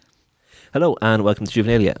Hello and welcome to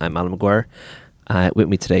Juvenalia. I'm Alan McGuire. With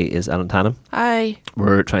me today is Alan Tannum. Hi.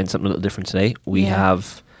 We're trying something a little different today. We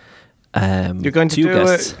have You're going to two do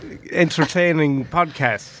guests. an entertaining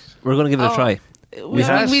podcast. We're going to give it a try.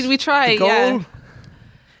 We try, the goal? yeah.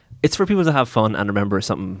 It's for people to have fun and remember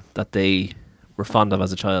something that they were fond of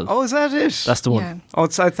as a child. Oh, is that it? That's the one. Yeah.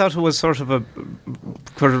 I thought it was sort of a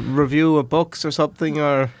review of books or something,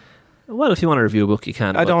 or Well, if you want to review a book, you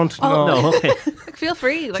can. I but- don't Oh, know. No, okay. Like, feel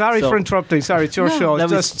free. Like, Sorry So- for interrupting. Sorry, it's your No. show.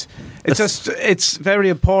 That It's very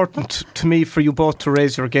important to me for you both to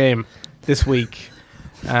raise your game this week.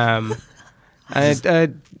 And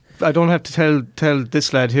I don't have to tell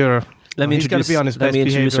this lad here. He's got to be on his best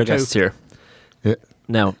introduce our behaviour guests too. here. Yeah.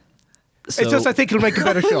 Now, so It's just I think it'll make a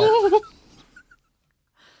better show.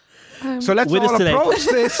 So let's With us all today. approach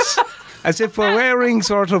this as if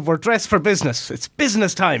we're dressed for business. It's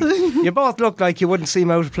business time. You both look like you wouldn't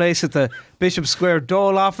seem out of place at the Bishop Square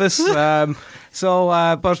Dole office.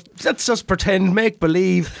 But let's just pretend, make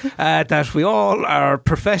believe that we all are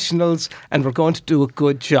professionals and we're going to do a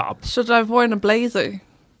good job. should I have worn a blazer?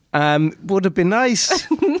 Would have been nice,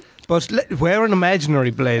 but wear an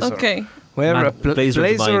imaginary blazer. Okay. Wear a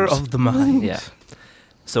blazer of the mind. yeah.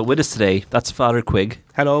 So with us today, that's Father Quigg.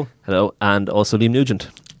 Hello. Hello, and also Liam Nugent.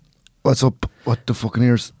 What's up? What the fucking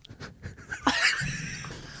ears?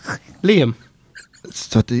 Liam.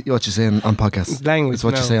 It's what you're saying on podcasts. Language, It's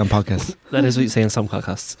what no. you say on podcasts. That is what you say in some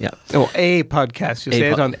podcasts. Yeah. Oh, a podcast. You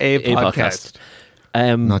say it on a podcast.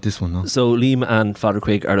 Not this one, no. So Liam and Father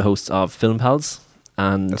Quigg are the hosts of Film Pals,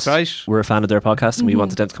 and That's right. we're a fan of their podcast, and we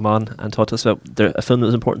wanted them to come on and talk to us about a film that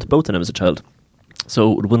was important to both of them as a child.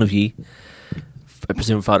 So would one of you, I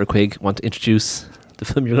presume Father Quigg, want to introduce the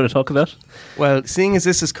film you're going to talk about? Well, seeing as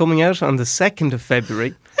this is coming out on the 2nd of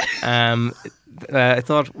February, I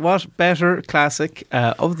thought, what better classic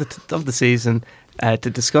of the season to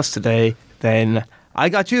discuss today than I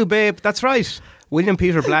Got You, Babe. That's right. William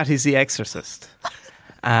Peter Blatty's The Exorcist.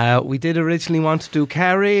 We did originally want to do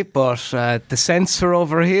Carrie, but the censor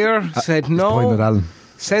over here said Pointing at no. Alan.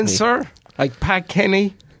 Censor, like Pat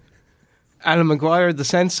Kenny, Alan McGuire, the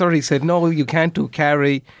censor, he said, no, you can't do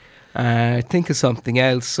Carrie. Think of something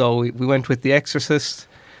else. So we went with The Exorcist.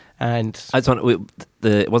 And I just want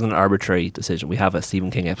it wasn't an arbitrary decision. We have a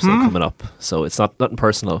Stephen King episode coming up, so it's nothing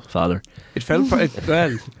personal, Father. it felt, well,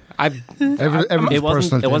 Everything's It personal.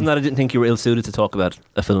 wasn't thing. that I didn't think you were ill-suited to talk about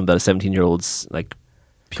a film about a 17-year-old's like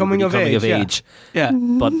Coming of age, yeah.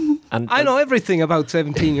 But and I know everything about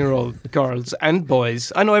 17-year-old girls and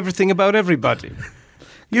boys. I know everything about everybody.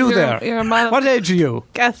 You're There. a man. What age are you?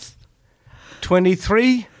 Guess.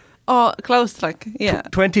 23? Oh, close, like, yeah.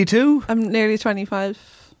 22? I'm nearly 25.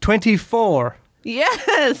 24.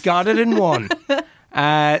 Yes! Got it in one.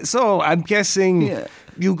 So I'm guessing Yeah.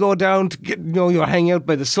 you go down to get, you're hanging out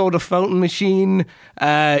by the soda fountain machine.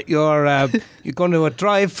 You're going to a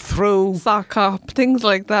drive-through. Sock hop, things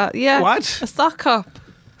like that. Yeah. What? A sock hop.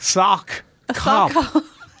 Sock. A Cop. sock hop.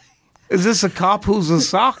 Is this a cop who's a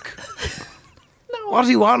sock? No. What are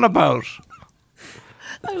you on about?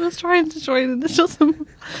 I was trying to join it. It's just,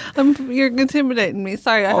 you're intimidating me.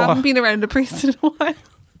 Sorry, I Oh. haven't been around a priest in a while.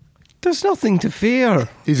 There's nothing to fear.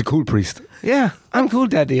 He's a cool priest. Yeah, I'm cool,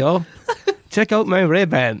 Daddy-o. Check out my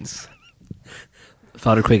Ray-Bans.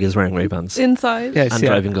 Father Quigg is wearing Ray-Bans Inside. Yes, and yeah.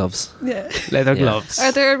 driving gloves. Yeah. Leather Yeah. gloves.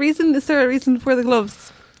 Is there a reason for the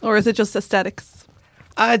gloves? Or is it just aesthetics?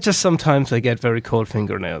 Just sometimes I get very cold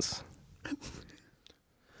fingernails.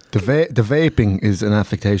 The vaping is an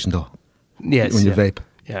affectation, though. Yes, when you yeah. vape.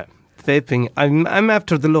 Yeah. Vaping. I'm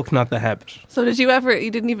after the look, not the habit. So did you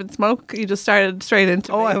didn't even smoke? You just started straight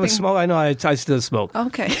into Oh, I was vaping? smoke. I know. I still smoke.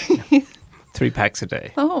 Okay. 3 packs a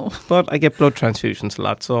day. Oh, But I get blood transfusions a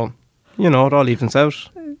lot, so it all evens out.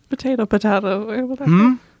 potato, or whatever.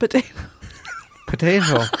 Hmm? Potato.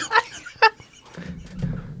 Potato.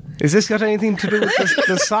 Is this got anything to do with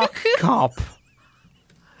the sock cop?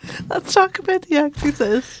 Let's talk about The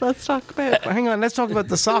Exorcist. Let's talk about... Hang on, let's talk about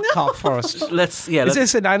the sock cop first. Is Is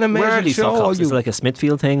this an animated where are these show? sock or hops? Is it you- like a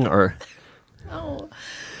Smithfield thing or? Oh.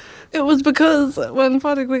 It was because when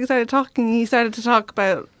Father Quigg started talking, he started to talk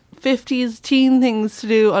about 50s teen things to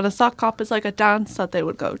do on a sock hop. It's like a dance that they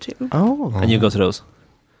would go to. Oh. And you go to those?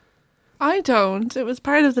 I don't. It was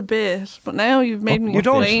part of the bit. But now you've made me You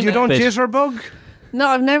don't explain it. you don't Bit. jitterbug? No,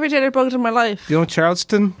 I've never jitterbugged in my life. You don't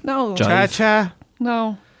Charleston? No. Jive. Cha-cha?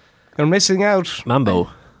 No. You're missing out. Mambo.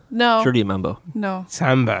 No. Surely a mambo. No.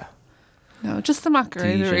 Samba. No. Just the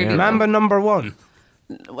Macarena, DJ. really. Mamba number 1.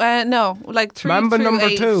 No. Like 3 Mamba through number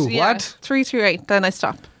 8. 2, Yeah, what? 3 through 8. Then I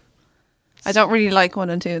stop. I don't really like 1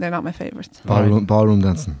 and 2. They're not my favourites. Ballroom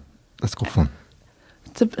dancing. That's good fun.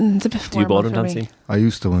 It's a bit Do you formal ballroom for me. dancing? I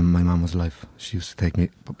used to when my mum was alive. She used to take me.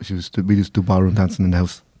 We used to do ballroom dancing in the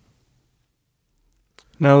house.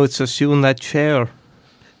 No, it's just you in that chair.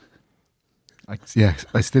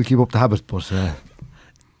 I still keep up the habit, but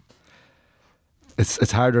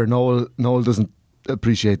it's harder. Noel doesn't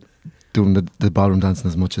appreciate doing the ballroom dancing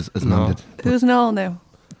as much as No. Mum did. But Who's Noel now?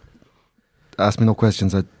 ask me no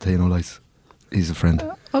questions. I'd tell you no lies. He's a friend.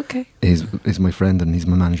 Okay. He's my friend and he's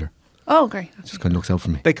my manager. Oh, great. Just kind of looks out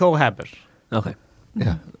for me. They cohabit. Okay.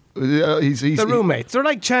 Yeah. He's They're roommates. They're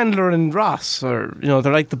like Chandler and Ross, or they're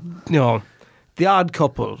like the Odd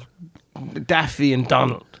Couple, Daffy and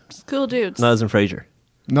Donald. School dudes. Niles and Fraser.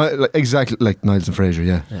 No, exactly like Niles and Fraser,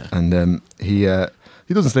 yeah. And he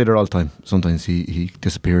doesn't stay there all the time. Sometimes he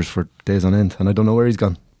disappears for days on end, and I don't know where he's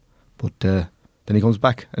gone. But then he comes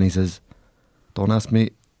back and he says, "Don't ask me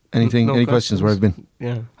anything, No any questions where I've been."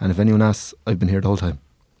 Yeah. And if anyone asks, I've been here the whole time.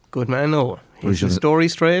 Good man, Noah. Well, He's he the should've- story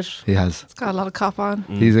straight. He has. It's got a lot of cop on.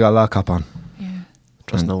 He's got a lot of cop on. Yeah.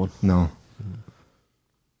 Trust And- no one. No.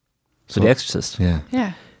 So The Exorcist. Yeah.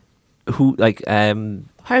 Yeah. Who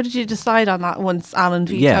How did you decide on that once Alan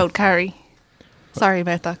vetoed Yeah. Carrie? Sorry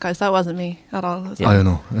about that, guys. That wasn't me at all. Yeah. I don't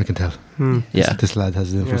know. I can tell. yeah. This lad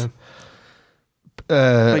has it in for us.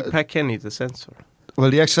 Like Pat Kenny, the censor.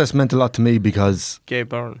 Well, The Exorcist meant a lot to me because Gay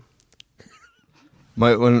Byrne.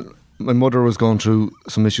 when my mother was going through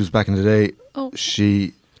some issues back in the day, Oh.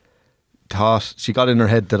 she got in her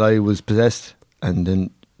head that I was possessed, and then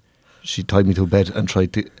she tied me to a bed and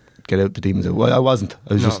tried to get out the demons. Well, I wasn't.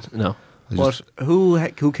 I was No. just. No. I was But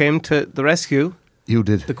who came to the rescue? you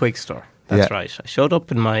did. The Quick Store. That's Yeah. right. I showed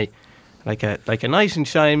up in my like a knight in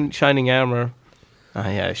shining armor.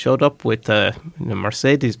 I showed up with a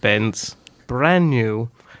Mercedes Benz, brand new.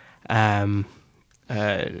 Not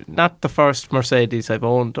the first Mercedes I've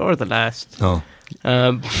owned or the last. No,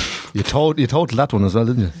 Um, you told that one as well,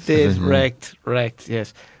 didn't you? did Yeah. wrecked.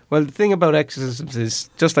 Yes. Well, the thing about exorcisms is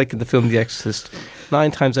just like in the film The Exorcist.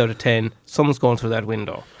 9 times out of 10, someone's going through that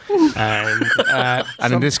window, and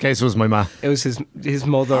And in this case, it was my ma. it was his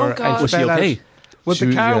mother. Oh, God. and Was she fell out. okay? Well, She the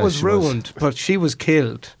was- car yeah, was she was. ruined, but she was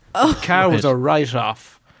killed. The car was a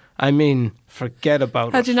write-off. I mean, forget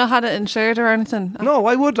about Had it. you not had it insured or anything? No,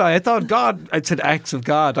 why would I? I thought God. I said acts of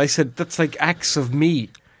God. I said that's like acts of me.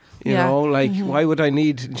 You Yeah. know, like why would I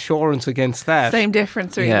need insurance against that? Same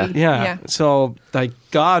difference, really. Yeah. Yeah. So, like,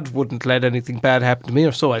 God wouldn't let anything bad happen to me,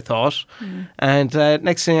 or so I thought. And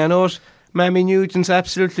next thing I know, Mammy Nugent's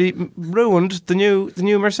absolutely ruined the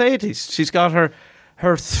new Mercedes. She's got her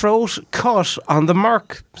throat cut on the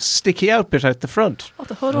Merc sticky out bit out the front. Oh,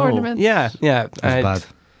 the hood Oh. ornament. Yeah. That's bad.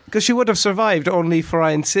 Because she would have survived only for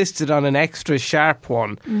I insisted on an extra sharp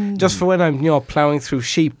one, just for when I'm ploughing through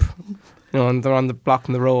sheep, and they're on the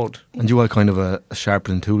blocking the road. And you had kind of a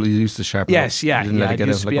sharpening tool. You used to sharpen. Yes, it. yeah, You didn't yeah, let I it get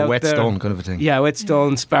used out to like be a out there. whetstone kind of a thing. Yeah,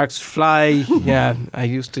 whetstone, sparks fly. Yeah, I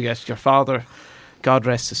used to get your father, God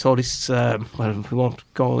rest his soul. Well, we won't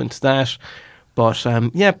go into that. But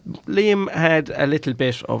yeah, Liam had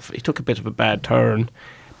he took a bit of a bad turn,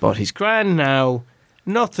 but he's grand now.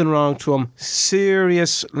 Nothing wrong to him.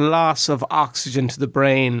 Serious loss of oxygen to the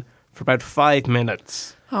brain for about 5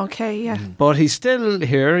 minutes. Okay, yeah. But he's still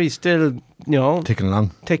here. He's still, Ticking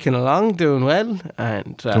along. ticking along, doing well,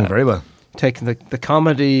 and Doing very well. taking the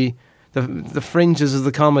comedy, the fringes of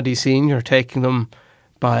the comedy scene. You're taking them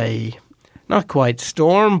by not quite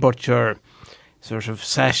storm, but you're sort of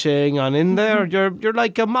sashaying on in there. You're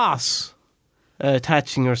like a moss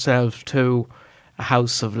attaching yourself to a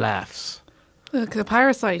house of laughs. Like the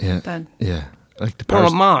parasite, Yeah. then. Yeah. Like Or a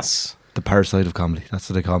moss, the parasite of comedy. That's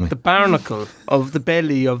what they call me. the barnacle of the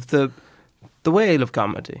belly of the whale of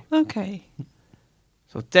comedy. Okay.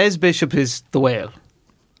 So Des Bishop is the whale.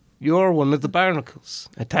 You're one of the barnacles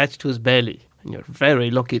attached to his belly, and you're very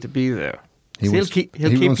lucky to be there. He'll once- keep he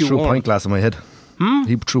once you threw a warm. pint glass in my head.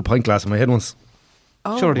 He threw a pint glass in my head once.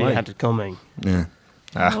 Oh, Surely why? you had it coming. Yeah.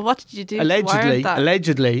 Well, what did you do? to warrant that?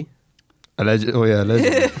 Allegedly.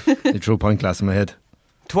 Allegedly. He threw a pint glass in my head.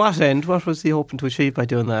 To what end? What was he hoping to achieve by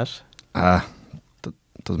doing that?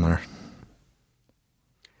 Doesn't matter.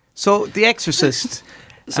 So, The Exorcist.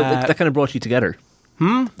 So that kind of brought you together.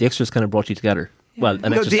 The Exorcist kind of brought you together. Well,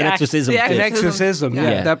 an No, the exorcism. the An did. exorcism, yeah,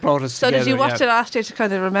 Yeah. that brought us So together. did you watch yeah. it last year to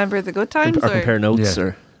kind of remember the good times? Or compare notes, Yeah.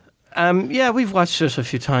 or Yeah, we've watched it a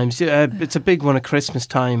few times. It's a big one at Christmas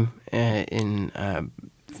time in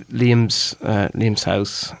Liam's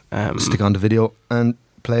house. Stick on the video and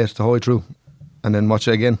play it the whole way through, and then watch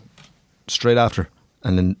it again straight after.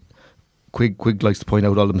 And then Quig likes to point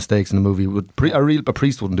out all the mistakes in the movie. A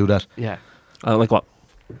priest wouldn't do that. Yeah. like what?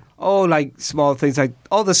 like small things, like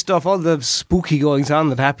all the stuff, all the spooky goings on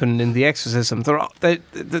that happened in The Exorcism. They're all,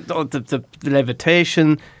 the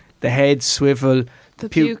levitation, the head swivel, The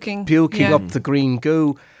puking. puking up the green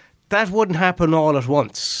goo. That wouldn't happen all at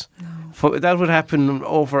once. That would happen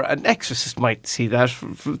over. An exorcist might see that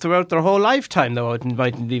throughout their whole lifetime, though. It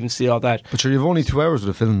mightn't even see all that. But sure, you've only 2 hours of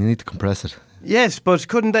the film. You need to compress it. Yes, but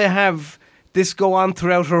couldn't they have this go on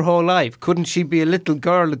throughout her whole life? Couldn't she be a little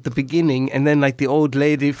girl at the beginning and then like the old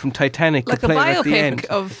lady from Titanic Like a could play her at the end? biopic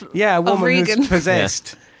of Yeah, a of woman Regan. who's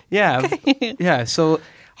possessed. Yeah, yeah. So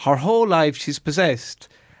her whole life she's possessed,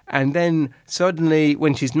 and then suddenly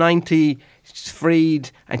when she's 90, she's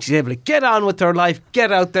freed and she's able to get on with her life,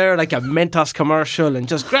 get out there like a Mentos commercial and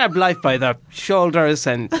just grab life by the shoulders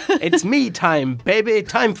and it's me time, baby,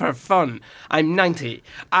 time for fun. I'm 90,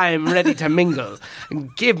 I'm ready to mingle.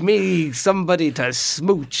 Give me somebody to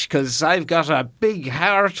smooch because I've got a big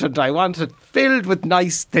heart and I want it filled with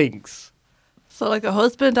nice things. So like a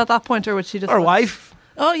husband at that point, or would she just... Or wife.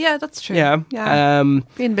 Oh, yeah, that's true. Yeah.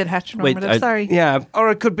 Being a bit heteronormative, Wait, sorry. Yeah,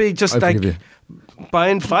 or it could be just I like forgive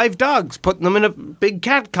buying 5 dogs, putting them in a big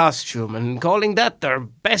cat costume and calling that their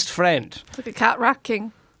best friend. It's like a cat rat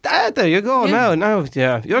king. There you go. Yeah. Now,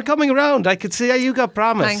 yeah. You're coming around. I could see how you got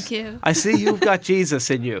promise. Thank you. I see you've got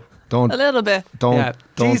Jesus in you. Don't A little bit. Yeah.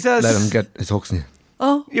 don't Jesus. let him get his hooks in you.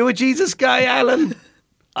 Oh, You a Jesus guy, Alan?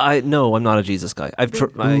 No, I'm not a Jesus guy.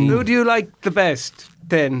 Who do you like the best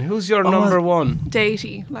then? Who's your number one?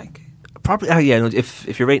 deity. Like, Probably, no,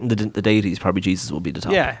 if you're rating the deities, probably Jesus will be the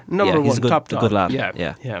top. Yeah, number he's one, a good, top a dog. good lad. Yeah,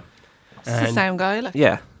 yeah. yeah. it's the And sound guy. Like,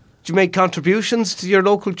 Yeah. do you make contributions to your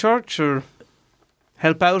local church or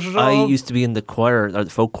help out at all? I used to be in the choir, or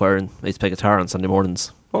the folk choir, and I used to play guitar on Sunday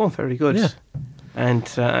mornings. Oh, very good. Yeah. And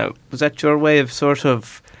was that your way of sort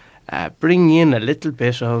of bringing in a little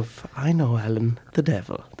bit of, I know, Alan, the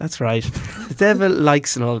devil. That's right. The devil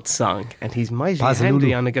likes an old song, and he's mighty Baz handy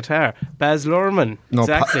Luhrmann. on a guitar. Baz Luhrmann. No,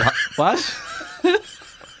 exactly. What?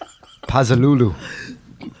 Pazalulu.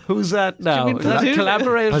 Who's that now? mean Is that a Pazuzu?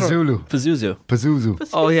 collaborator? Pazuzu. Pazuzu. Pazuzu.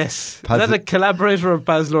 Oh, yes. Is that a collaborator of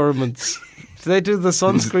Baz Luhrmann's? Do they do the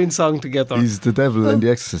sunscreen song together? He's the devil in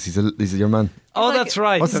The Exorcist. He's your man. Oh, Like- that's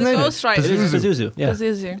right. What's his That's name? right. Ghost Rider. Pazuzu. Yeah.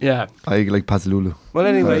 Pazuzu. Yeah. I like Pazalulu. Well,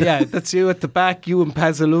 anyway, yeah, that's you at the back, you and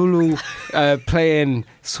Pazalulu playing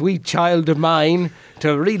Sweet Child of Mine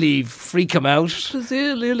to really freak him out.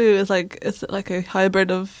 Pazuzu Lulu is like, it's like a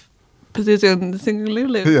hybrid of Pazuzu and the singing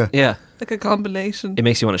Lulu. Yeah. Yeah. Like a combination. It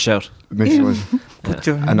makes you want to shout. It makes you want- Put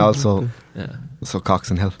your- And also, Yeah.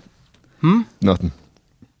 Cox in hell. Hmm? Nothing.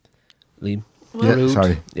 Liam. Yeah, Rude.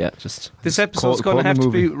 sorry. Yeah, just. This episode's Call going to the have to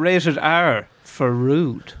be movie. rated R for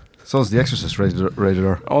rude. So is The Exorcist rated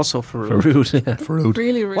R. Also for For rude. rude. Yeah. For rude.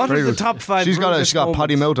 Really, really. What Very are the rude. top 5 She's got rudest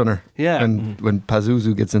potty moments? mouth on her. Yeah. And when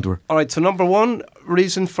Pazuzu gets into her, All right, so number 1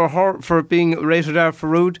 reason for her for being rated R for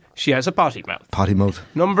rude, she has a potty mouth. potty mouth.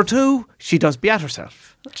 Number 2, she does beat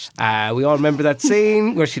herself. We all remember that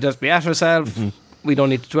scene where she does beat herself. We don't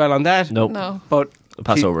need to dwell on that. Nope. No. But I'll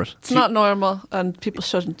pass she- over it. It's not normal and people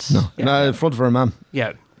shouldn't. No. Yeah. No, in front of her mum.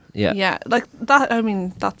 Yeah. Yeah. Yeah, like that, I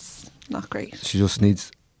mean, that's not great. She just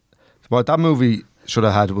needs. What that movie should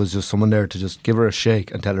have had was just someone there to just give her a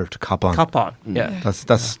shake and tell her to cop on. Cop on. Yeah.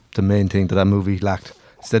 That's the main thing that movie lacked.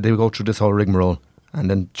 Instead, they would go through this whole rigmarole and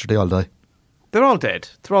then they all die. They're all dead.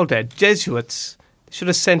 They're all dead. Jesuits should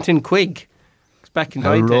have sent in Quig. 'Cause back in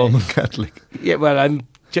my day. Roman Catholic. Yeah, well,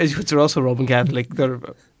 Jesuits are also Roman Catholic.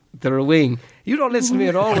 They're a wing. You don't listen to me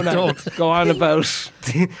at all when I go on about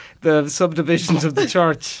the subdivisions of the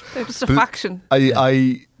church. They're just a But- faction.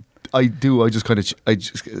 I do. I just kind of.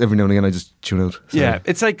 Every now and again I just tune out. So- Yeah,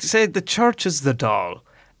 it's like, say, the church is the doll,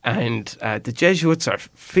 and the Jesuits are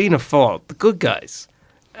Fianna Fáil, the good guys,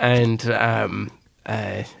 and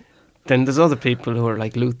then there's other people who are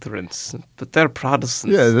like Lutherans, but they're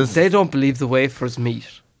Protestants. Yeah, they don't believe the wafer's meat.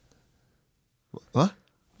 What?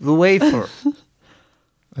 The wafer,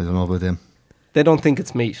 I don't know about them. they don't think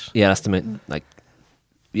it's meat. Yeah, that's the main. Like,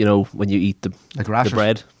 you know, when you eat the Like the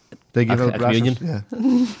bread, They give At out communion? rashers.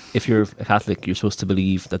 Yeah. if you're a Catholic, you're supposed to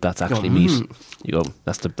believe that that's actually "Mm." meat. You go,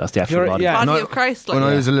 that's the actual You're- body. yeah. Body No, of Christ, like When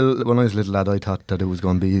I was a little lad, I thought that it was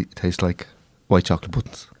going to taste like white chocolate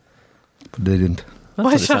buttons, but they didn't, That's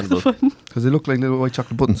white chocolate understandable. pudding. because they look like little white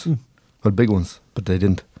chocolate buttons. Well, big ones, but they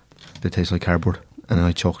didn't. They taste like cardboard, and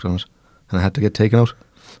I choked on it, and I had to get taken out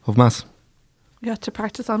of mass. You had to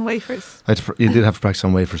practice on wafers. You did have to practice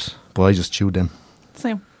on wafers, but I just chewed them.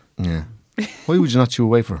 Same. Yeah. Why would you not chew a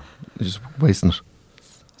wafer? You're just wasting it.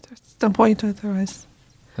 There's no point otherwise.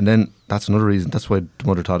 And then that's another reason. That's why the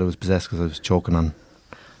mother thought I was possessed, because I was choking on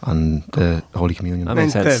the Holy Communion. That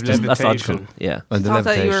makes And sense. the That's logical. levitation. Yeah. And She the thought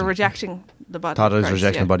that you were levitation. rejecting the body. thought I of was Christ,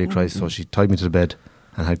 rejecting yeah. the body of Christ, so she tied me to the bed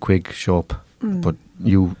and had Quig show up. But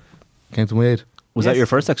you came to my aid. Was Yes. that your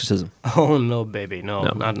first exorcism? Oh no, baby, no,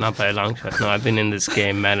 No. not by a long shot. No, I've been in this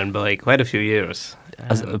game, man and boy, quite a few years.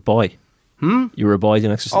 As a boy? Hmm? You were a boy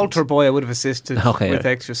doing exorcisms? Altar boy, I would have assisted Okay, with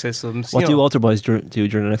yeah. exorcisms. What you do know. altar boys do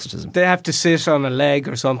during an exorcism? They have to sit on a leg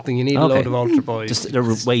or something. You need a Okay. load of altar boys. Just their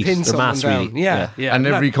weight, Pin their someone mass, down. really. Yeah, yeah. And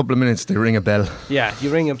not- every couple of minutes they ring a bell. yeah, you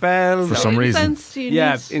ring a bell. For some reason. Incensed, you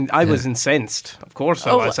Yeah, need- I was incensed. Of course, I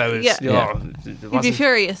Oh, was. I was. yeah. You know, it You'd be wasn't-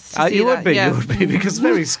 furious. To see you would that, be. yeah. You would be because it's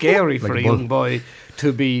very scary for Like a a bull. young boy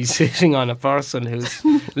to be sitting on a person who's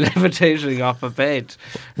levitating off a bed.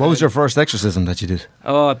 What was your first exorcism that you did?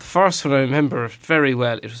 Oh, the first one I remember very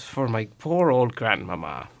well. It was for my poor old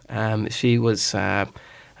grandmama. She was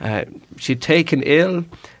she'd taken ill,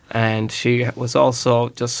 and she was also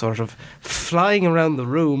just sort of flying around the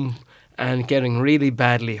room and getting really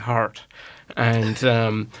badly hurt, and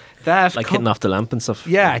that Like hitting off the lamp and stuff?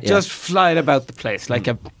 yeah, just flying about the place like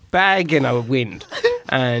a bag in a wind.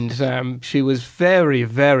 And she was very,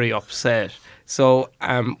 very upset. So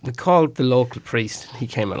we called the local priest, and he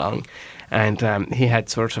came along. And he had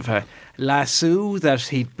sort of a lasso that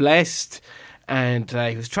he'd blessed. And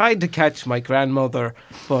he was trying to catch my grandmother,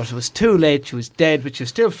 but it was too late. She was dead, but she was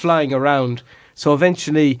still flying around. So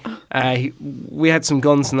eventually, we had some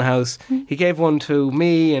guns in the house. He gave one to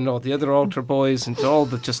me and all the other altar boys and to all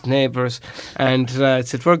the just neighbours, and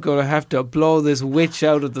said, "We're going to have to blow this witch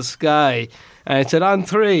out of the sky." And it said, "On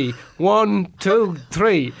 3, 1, 2,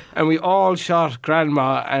 3," and we all shot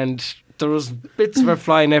Grandma, and there was bits of her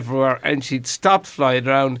flying everywhere, and she'd stopped flying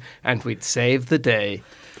around, and we'd saved the day.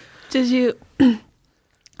 Did you?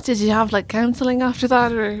 Did you have like counselling after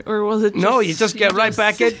that, or was it? No, you just get right just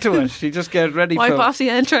back into it. You just get ready wipe for off the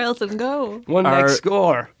entrails and go. one next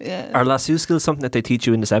score. Yeah. Are lasso skills something that they teach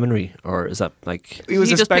you in the seminary? Or is that like... He was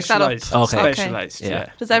You a just pick that up. specialised. Okay. Okay. Specialised, Yeah. yeah.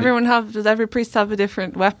 Does everyone have? Does every priest have a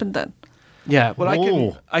different weapon then? Yeah, well, I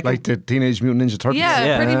Oh, can like the Teenage Mutant Ninja Turtles. Yeah,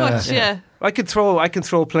 Yeah. pretty much. Yeah. Yeah. I can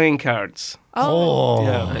throw playing cards. Oh,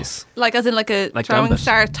 Yeah. Nice. like as in like a Like throwing Gambit.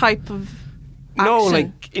 star type of. No, action.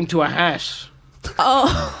 like into a hat.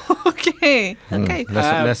 Oh, okay, okay.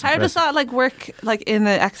 Less How does impressive. that like work, like in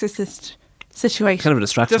an exorcist situation? Kind of a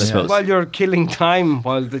distraction, I Just suppose. while you're killing time,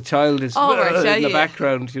 while the child is Oh, right, yeah, in the yeah.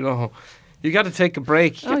 background, you know. You got to take a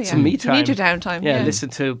break, get Oh, yeah. some me You time. need your downtime. Yeah, Yeah, listen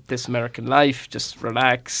to This American Life, just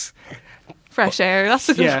relax. fresh air. That's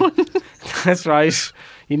a good Yeah, one. that's right.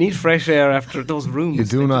 You need fresh air after those rooms. You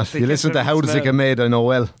do They not. just- they You get listen to certain How Does It smell. Get Made, I know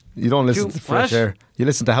well. You don't listen You- to Fresh what? Air. You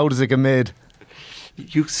listen to How Does It Get Made.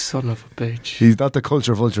 You son of a bitch. He's not the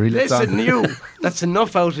culture vulture. He lives Listen, on. you. That's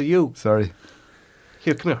enough out of you. Sorry.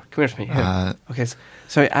 Here, come here to me. Here. Uh, Okay,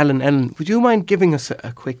 sorry, Ellen, would you mind giving us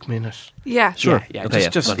a quick minute? Yeah. Sure. Yeah, Okay,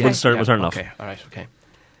 just yeah. We'll start- we'll turn it off. Okay, all right, okay.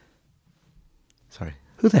 sorry.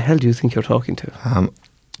 Who the hell do you think you're talking to? I'm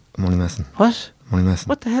only messing. What? I'm only messing.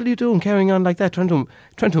 What the hell are you doing carrying on like that? Trying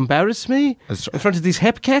to embarrass me I was, tr- in front of these I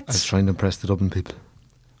was hepcats? trying to impress the Dublin people.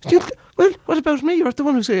 Well, what about me? You're the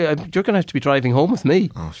one who's you're going to have to be driving home with me.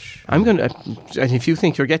 Oh, I'm going to. And if you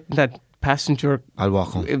think you're getting that passenger, I'll walk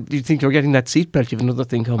home. you think you're getting that seatbelt, you've another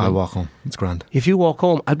thing coming. I'll walk home. It's grand. If you walk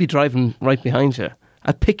home, I'll be driving right behind you.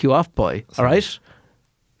 I'll pick you off, boy. All right?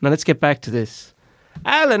 Now let's get back to this.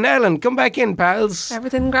 Alan, come back in, pals.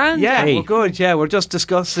 Everything grand. Yeah, Hey. we're good. Yeah, we're just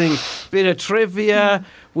discussing bit of trivia.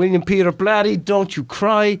 William Peter Blatty, don't you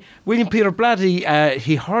cry. William Peter Blatty,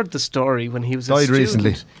 he heard the story when he was a Died student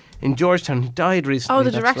recently. in Georgetown. He died recently. Oh,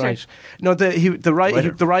 the that's director? Right. No,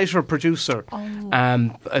 the writer producer.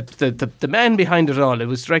 The man behind it all. It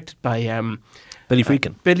was directed by Billy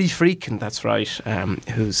Freakin. Billy Freakin. That's right.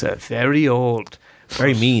 Who's very old.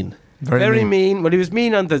 Very mean. Very mean. Well, he was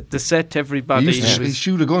mean on the set to everybody. He used to He was-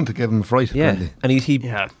 shoot a gun to give him a fright. Yeah. apparently. And he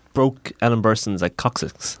yeah. broke Ellen Burstyn's like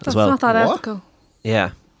coccyx That's as well. not that What? ethical.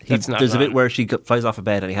 Yeah. That's not there's a bit right. where she flies off a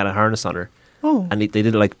bed and he had a harness on her. Oh. And they did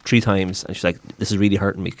it like 3 times. And she's like, this is really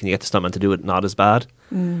hurting me. Can you get the stuntman to do it not as bad?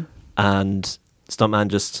 And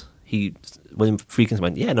stuntman William Freakin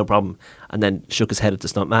went, yeah, no problem. And then shook his head at the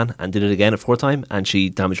stuntman and did it again a 4th time. And she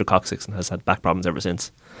damaged her coccyx and has had back problems ever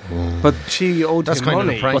since. But she owed That's him kind of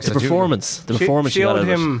money. a prank. What's the that you- performance? The performance she got owed out of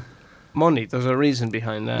it. him money. There's a reason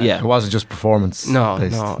behind that. Yeah. It wasn't just performance. No,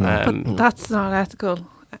 based. no. But that's not ethical.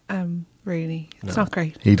 Really, it's not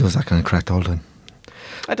great. He does that kind of crack all the time.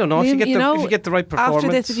 I don't know if you get if you get the right performance.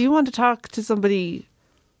 After this, if you want to talk to somebody,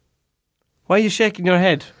 Why are you shaking your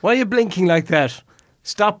head? Why are you blinking like that?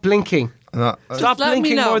 Stop blinking. No, Stop let me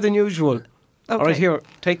blinking know. more than usual. okay. All right, here,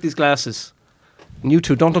 take these glasses. And you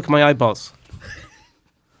two, don't look at my eyeballs.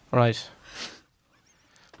 All right.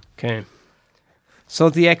 Okay. So,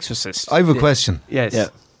 The Exorcist. I have a question. Yes. Yeah.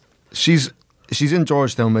 She's she's in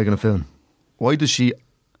Georgetown making a film. Why does she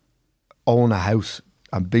own a house,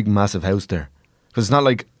 a big massive house there? Because it's not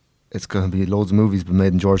like it's going to be loads of movies but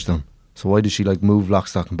made in Georgetown. So why does she like move lock,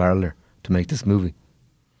 stock and barrel there to make this movie?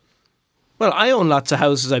 Well, I own lots of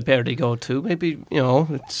houses I barely go to. Maybe,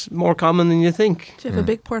 it's more common than you think. Do you have a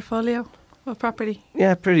big portfolio of property?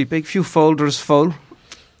 Yeah, pretty big. Few folders full.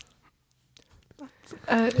 It's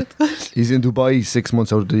good. He's in Dubai 6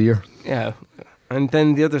 months out of the year. Yeah. And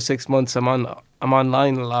then the other 6 months I'm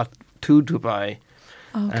online a lot to Dubai.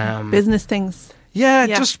 Okay. Business things. Yeah,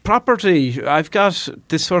 Yeah. just property. I've got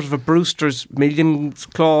this sort of a Brewster's Millions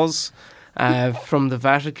clause from the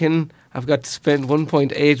Vatican. I've got to spend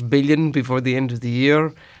 1.8 billion before the end of the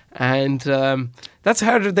year, and that's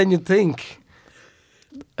harder than you'd think.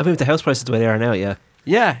 I mean, with the house prices the way they are now, yeah.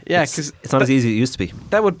 Yeah, because It's not as easy as it used to be.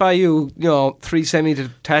 that would buy you, 3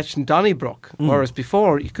 semi-detached in Donnybrook, whereas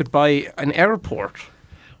before you could buy an airport.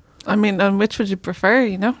 I mean, and which would you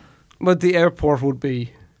prefer, But the airport would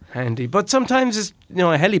be handy. But sometimes it's, a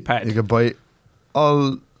helipad. You could buy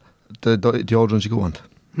all the deodorants you could want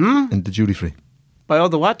in the duty free. Buy all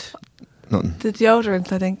the what? Nothing. The deodorant,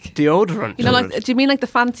 I think. Deodorant. Do you mean like the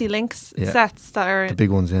fancy Lynx Yeah. sets that are... The big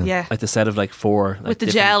ones, yeah. Yeah. Like the set of like 4. Like With the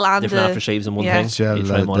different- gel and different the- aftershaves in one yeah. thing. Gel, You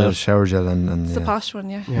try one the out. shower gel and It's the yeah. posh one,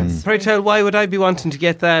 yeah. Yeah. Mm. Pray tell, why would I be wanting to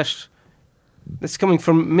get that? It's coming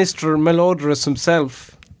from Mr. Melodorous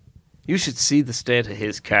himself. You should see the state of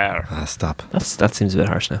his car. Stop. That seems a bit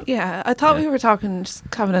harsh now. Yeah, I thought Yeah. we were talking, just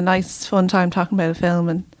having a nice, fun time talking about a film,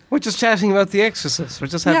 and We're just chatting about The Exorcist. We're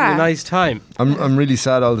just having Yeah. a nice time. I'm really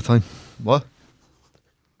sad all the time. What?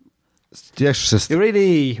 It's The Exorcist. You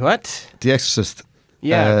really, what? The Exorcist.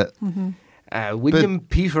 Yeah. Uh, William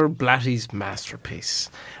Peter Blatty's masterpiece.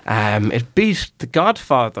 It beat The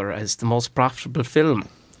Godfather as the most profitable film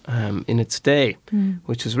in its day,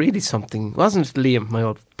 which was really something, wasn't it, Liam, my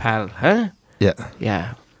old pal? Huh? yeah.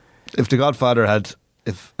 Yeah. If The Godfather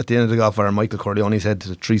if at the end of The Godfather Michael Corleone's head to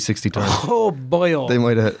 360 turn, Oh boy, oh. they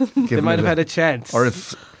might have given They might it have had a chance. Or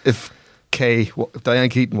if if Diane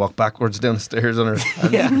Keaton walked backwards down the stairs on her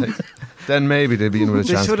hands, Yeah. then maybe they'd be in with a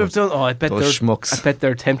they chance. should have but done. Oh, I bet those they're. schmucks. I bet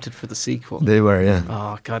they're tempted for the sequel. They were, yeah.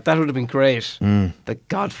 Oh God, that would have been great. Mm. The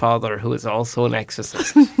Godfather, who is also an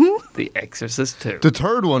exorcist. The Exorcist 2. The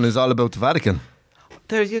third one is all about the Vatican.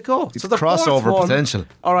 There you go. It's so the fourth crossover one, potential.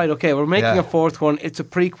 All right, okay, we're making Yeah. a fourth one. It's a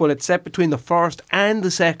prequel. It's set between the first and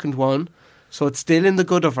the second one, so it's still in the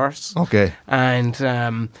Goodiverse. Okay. And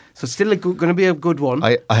so it's still going to be a good one.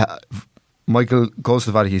 Michael goes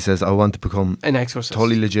to the Vatican. He says, "I want to become An exorcist.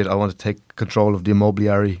 totally legit. I want to take control of the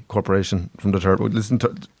Immobiliari Corporation from the third one." This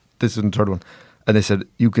is the third one, and they said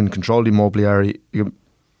you can control the Immobiliari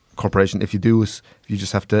Corporation if you do is you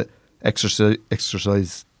just have to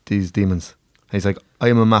exorcise these demons. And he's like, "I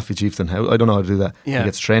am a mafia chieftain. I don't know how to do that." Yeah. He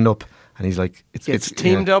gets trained up, and he's like, Gets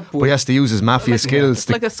teamed up but with- he has to use his mafia skills. it's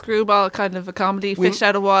to like a screwball kind of a comedy, We- fish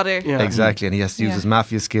out of water. Yeah. Exactly, and he has to use Yeah. his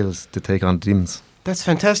mafia skills to take on demons. That's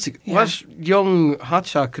fantastic. Yeah. What young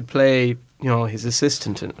hotshot could play, his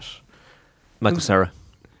assistant in it? Michael Cera.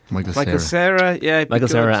 Michael Michael Cera. Cera, yeah. it'd be Michael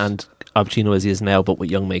good. Cera and Al Pacino as he is now, but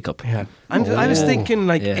with young makeup. Yeah. I was thinking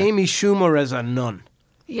like Yeah. Amy Schumer as a nun.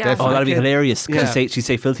 Yeah. Definitely. Oh, that'd be Yeah. hilarious. Yeah. She'd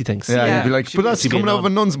say filthy things. Yeah, Yeah. you'd be like, She'd but be- that's she'd be coming out of a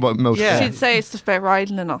an nun's mouth. Yeah. She'd say stuff about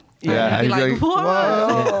riding and all. Yeah, And you'd be he'd like, be like, what?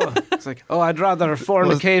 Oh, it's like, I'd rather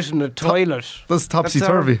fornicate in the toilet. That's topsy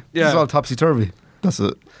turvy. Yeah. This is all topsy turvy. That's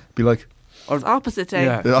it. Be like, It's opposite day.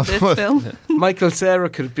 Yeah. Yeah. This film. Michael Cera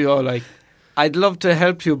could be all like, I'd love to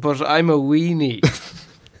help you, but I'm a weenie.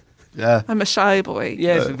 yeah. I'm a shy boy.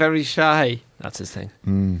 Yes, very shy. That's his thing.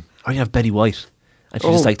 Mm. Or you have Betty White. And she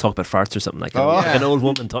Oh. just like talk about farts or something like that. Oh. Like an old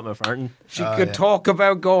woman talking about farting. She could talk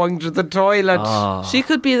about going to the toilet. Oh, She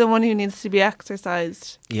could be the one who needs to be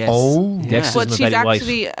exercised. yes. Oh. The Yeah. Exorcism But of she's Betty White.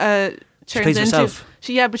 actually She turns plays into herself.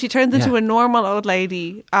 but she turns into Yeah. a normal old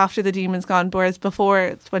lady after the demon's gone. Whereas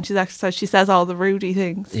before, when she's exercised, she says all the rudy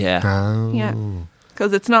things. Yeah. Oh. Yeah.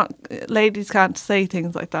 Because it's not ladies can't say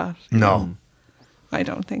things like that. No, I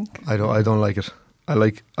don't think. I don't like it. I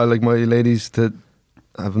like my ladies to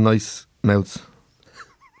have nice mouths.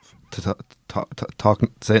 To talk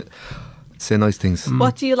say nice things.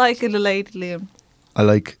 What do you like in a lady, Liam? I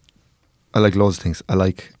like loads of things. I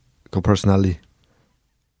like good personality.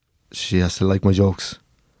 She has to like my jokes.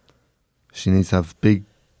 She needs to have big,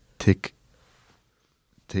 thick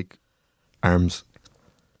arms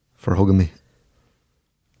for hugging me.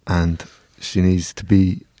 And she needs to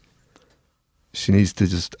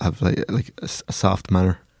just have like a soft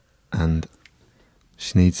manner, and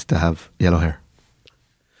she needs to have yellow hair.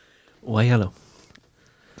 Why yellow?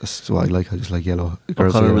 That's what I like. I just like yellow. What Girls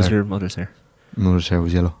with colour yellow was hair. your mother's hair? Mother's hair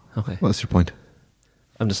was yellow. Okay. What's your point?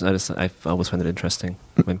 I've always found it interesting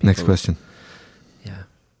when people. Next question. Yeah,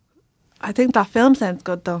 I think that film sounds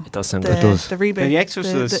good though. it does sound The, good. It does. the reboot. The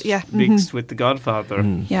Exorcist yeah. mixed with The Godfather,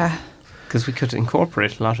 Mm. Yeah. because we could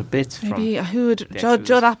incorporate a lot of bits Maybe from. who would The Judd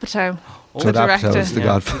Exorcist. Apatow? Judd director. Apatow is the Yeah,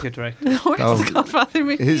 Godfather. we could direct. Where's Oh. the Godfather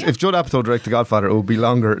movie? If Judd Apatow directed The Godfather, it would be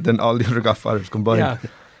longer than all the other Godfathers combined. Yeah,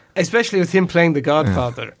 especially with him playing The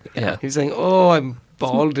Godfather. Yeah. He's saying, "Oh, I'm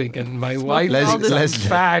balding, and my wife Leslie- is Leslie.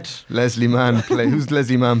 fat." Leslie Mann play. Who's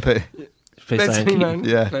Leslie Mann play? She plays Diane Leslie Keaton. Mann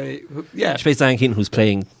Yeah. yeah. She plays Diane Keaton, who's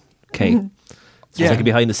playing Kay. So Yeah. it's like a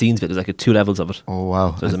behind the scenes bit. There's like a 2 levels of it. Oh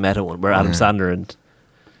wow. So there's a meta one where Adam Yeah. Sandler and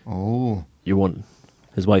Oh. your one,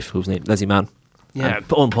 his wife, whose name Leslie Mann. Yeah. And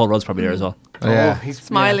Paul Rudd's probably there as well. Oh, yeah. he's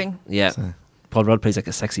Smiling. Yeah. So- Paul Rudd plays like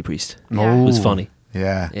a sexy priest. Yeah. Oh. Who's funny.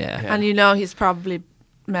 Yeah. Yeah. And you know he's probably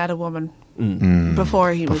met a woman Mm.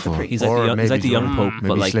 before he was a Before. priest. He's like, Or the young, he's maybe like the young drunk. pope, Maybe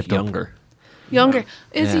but like slipped up. younger. Younger.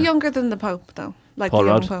 Is he Yeah. younger than the Pope though? Like Paul the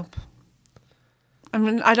young Rudd? Pope. I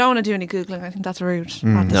mean, I don't want to do any googling. I think that's rude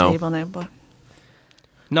Mm. on the No. table now. But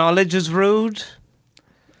Knowledge is rude.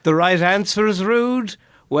 The right answer is rude.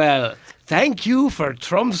 Well, thank you for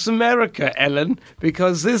Trump's America, Ellen,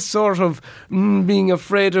 because this sort of being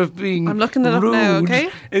afraid of being I'm looking it up rude now, okay?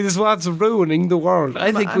 is what's ruining the world.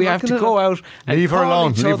 I think we have looking to it go out and Leave her call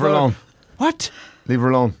alone. each Leave her other- alone. What? Leave her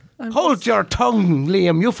alone. Hold your tongue,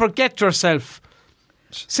 Liam. You forget yourself.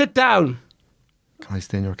 Sit down. Can I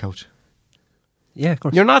stay on your couch? Yeah, of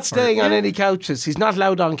course. You're not staying on any couches. He's not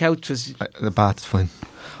allowed on couches. The bath's fine.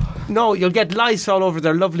 No, you'll get lice all over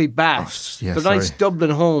their lovely baths. Oh, yeah, the nice sorry. Dublin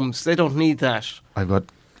homes. They don't need that. I've got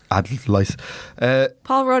adult lice.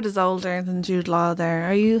 Paul Rudd is older than Jude Law there.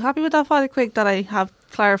 Are you happy with that, Father Quig, that I have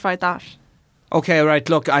clarified that? Okay, right.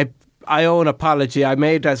 Look, I owe an apology. I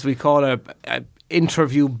made, as we call a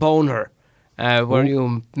interview boner, where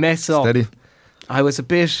you mess up. Steady. I was a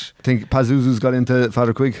bit. I think Pazuzu's got into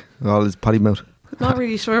Father Quig. All his potty mouth. Not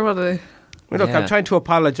really sure what I... Well, look, Yeah. I'm trying to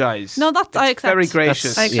apologise. No, that's I It's accept. very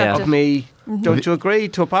gracious I accept of it. me. Don't you agree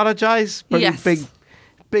to apologise? Pretty Yes.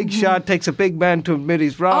 Big shot takes a big man to admit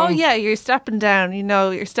he's wrong. Oh yeah, you're stepping down. You know,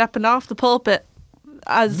 you're stepping off the pulpit,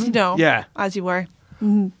 as you know, Yeah. as you were.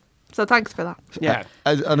 Mm-hmm. So thanks for that. Yeah.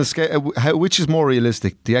 On a scale, which is more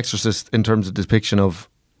realistic, The Exorcist in terms of depiction of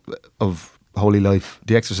holy life,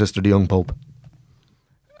 The Exorcist or the young Pope?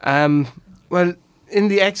 Well, in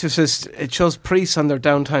The Exorcist, it shows priests on their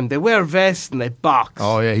downtime. They wear vests and they box.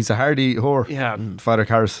 Oh yeah, he's a hardy whore. Yeah. Father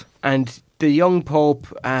Karras. And the young Pope,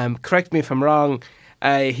 correct me if I'm wrong,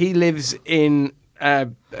 he lives in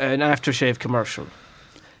an aftershave commercial.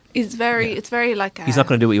 It's very like He's not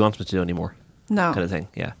going to do what you want him to do anymore, no. kind of thing.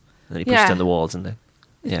 Yeah. And then he pushes Yeah. down the walls and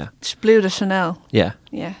yeah. Blue de Chanel. Yeah.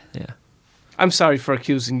 Yeah. Yeah. I'm sorry for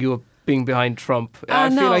accusing you of being behind Trump. I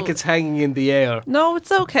feel no. like it's hanging in the air. No,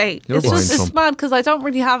 it's okay. You're it's behind just it's Trump. mad because I don't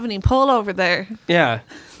really have any pull over there. Yeah.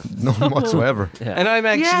 None whatsoever. Yeah. And I'm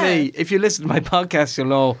actually, Yeah. if you listen to my podcast, you'll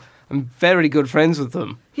know I'm very good friends with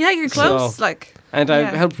them. Yeah, you're close. So- like, And I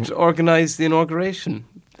Yeah. helped organise the inauguration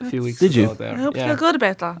a few weeks Did you? ago there. I hope you yeah. feel good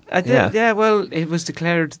about that. I did, Yeah. yeah. Well, it was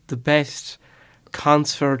declared the best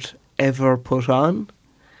concert ever put on.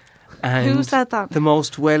 And Who said that? the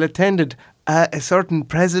most well attended. A certain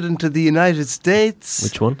president of the United States.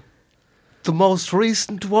 Which one? The most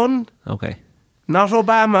recent one. Okay. Not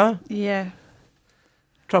Obama. Yeah,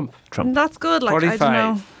 Trump. Trump. and that's good. Like 45.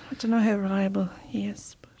 I don't know how reliable he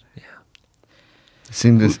is. But It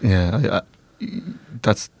seemed this,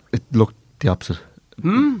 it looked the opposite.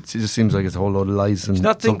 It just seems like it's a whole load of lies and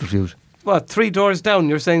nothing- subterfuge. What, 3 doors down,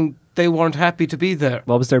 you're saying they weren't happy to be there?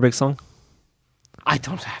 What was their big song? I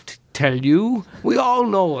don't have to tell you. We all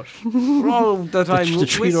know it. We're all the time The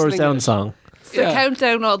Three Doors whistling Down it. song. so Yeah. count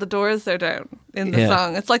down all the doors they're down in the Yeah.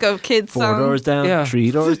 song. It's like a kid's 4 song. doors down, Yeah.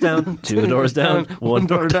 3 doors down, 2 doors down, 1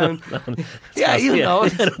 door down. Yeah, you know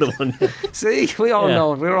it. Another one. Yeah. See, we all Yeah.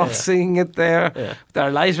 know it. We're all Yeah. singing it there. Yeah. There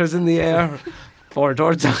are lighters in the air. 4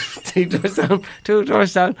 doors down, 3 doors down, 2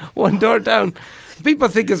 doors down, 1 door down. People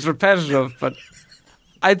think it's repetitive, but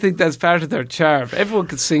I think that's part of their charm. Everyone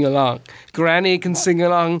can sing along. Granny can sing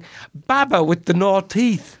along. Baba with the no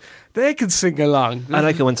teeth, they can sing along. I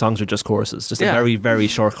like it when songs are just choruses, just Yeah. a very, very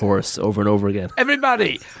short chorus over and over again.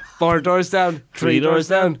 Everybody, 4 doors down, 3 doors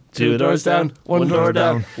down, 2 doors down, 1 door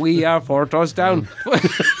down. We are 4 doors down.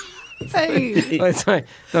 Hey. Oh, sorry,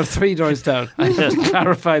 there are 3 doors down. I have to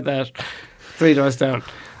clarify that. 3 doors down.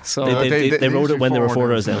 So They wrote it when they were 4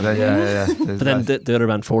 doors down. Yeah. But then the other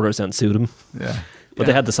band 4 doors down sued them. yeah. But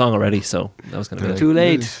they had the song already, so that was going to be Too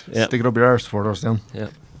late. Yeah. Stick it up your arse, 4 doors down. Yeah.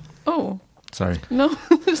 Oh Sorry. no!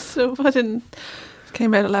 So I didn't.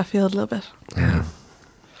 Came out of left field a little bit. Yeah.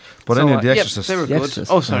 But So, anyway, The yep, Exorcist. they were The good.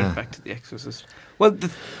 Exorcist. Oh, sorry, Yeah. back to The Exorcist. Well, the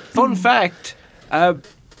fun fact,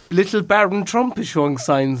 little Baron Trump is showing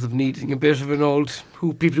signs of needing a bit of an old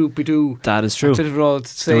hoopy-doopy-doo. That is A true. bit of an old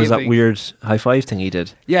There was that saving. weird high five thing he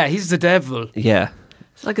did. Yeah, he's the devil. Yeah,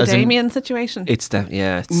 It's like a As in- Damien situation. it's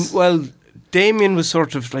it's Well, Damien was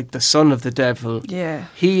sort of like the son of the devil. Yeah.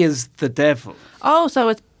 He is the devil. Oh, so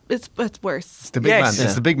it's worse. It's the big Yes. man.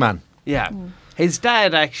 It's the big man. Yeah. His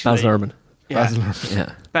dad actually. Baz Luhrmann. Yeah. Basil Luhrmann.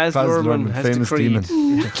 Yeah, Baz Baz Luhrmann Luhrmann, has famous decreed.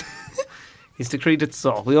 demon. He's decreed it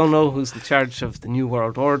so. We all know who's in charge of the New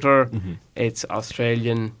World Order. It's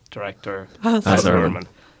Australian director Baz Baz Luhrmann. Luhrmann.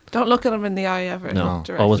 Don't look at him in the eye ever. no,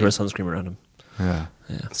 directly. always wear sunscreen around him. Yeah.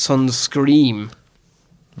 Sunscream.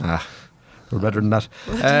 Ah, we're better than that.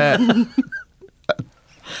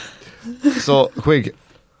 So, Quig,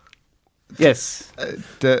 Yes.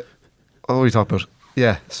 what are we talking about?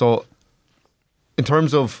 Yeah, so in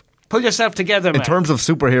terms of Pull yourself together, man.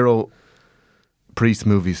 superhero priest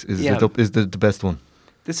movies, is Yeah. the best one?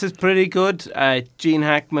 This is pretty good. Gene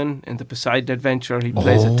Hackman in the Poseidon Adventure. He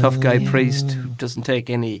plays a tough guy priest who doesn't take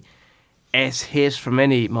any hit from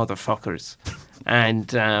any motherfuckers. And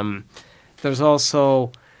there's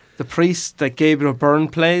also the priest that Gabriel Byrne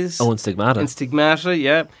plays Owen Stigmata. in Stigmata.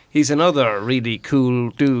 Yeah, he's another really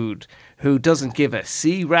cool dude who doesn't give a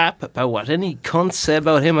C-rap about what any cunt say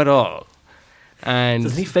about him at all. And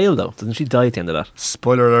Doesn't he fail though? Doesn't she die at the end of that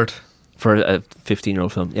Spoiler alert. for a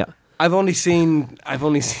 15-year-old film? Yeah, I've only seen the I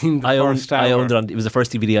first hour. owned it on. It was the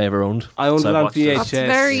first DVD I ever owned. I owned so it I on watched it. VHS. That's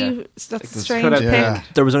very. Yeah. That's Like a this strange cut out- pick. Yeah.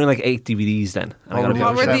 There was only like 8 DVDs then. And I got Oh, a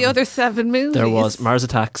What were VHS. the other 7 movies? There was Mars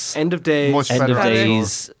Attacks, End of Days. Much End of better.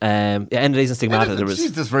 Days, End of Days and Stigmata. There was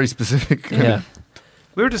Jeez, that's very specific. yeah.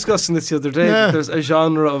 We were discussing this the other day. Yeah. There's a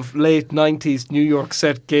genre of late 90s New York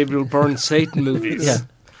set Gabriel Byrne Satan movies. Yeah.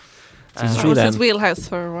 So there's That three was his then. wheelhouse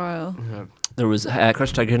for a while. There was Crouching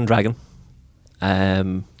Tiger, Hidden Dragon,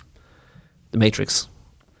 The Matrix.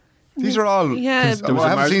 These are all. Yeah. 'cause, There There was I a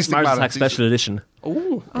haven't Mars, seen Mars Stigmata. Attacks Special Edition,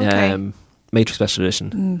 Oh, Okay. Matrix Special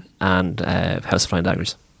Edition, and House of Flying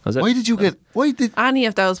Daggers. That was it. Why did you get? Any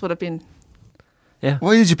of those would have been.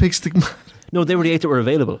 Why did you pick Stigmata? No, they were the 8 that were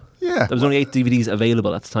available. Yeah. There was only 8 DVDs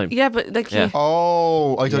available at the time. Yeah, but like. Yeah.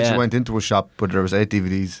 Oh, I thought Yeah. you went into a shop, but there was 8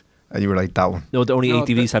 DVDs, and you were like that one. No, the only No, 8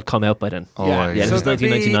 DVDs had come out by then. Oh, yeah. right. Yeah, it So was there'd be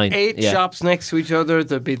 1999. 8 Yeah. shops next to each other.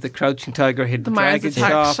 There'd be the Crouching Tiger, Hidden The Mars Dragon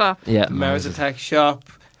Attack shop. Yeah, the Mars Attack shop.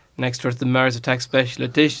 Next to it, the Mars Attack Special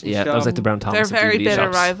Edition yeah, shop. that was like the Brown Thomas. They're of very DVD bitter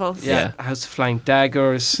shops. rivals. yeah, House of Flying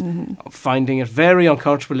Daggers. Finding it very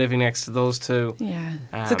uncomfortable living next to those two. Yeah.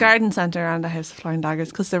 It's a Um, garden centre and a House of Flying Daggers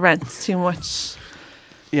because the rent's too much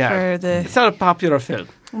Yeah, for the. it's not a popular film.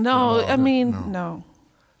 No, I mean, no.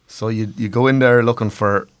 So you go in there looking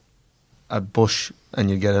for a bush,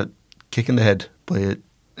 and you get a kick in the head by an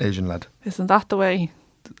Asian lad. Isn't that the way?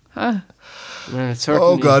 Huh? Well, it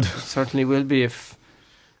certainly, God. it certainly will be if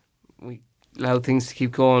we allow things to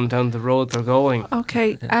keep going down the road they're going.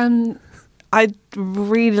 Okay, I'd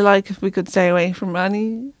really like if we could stay away from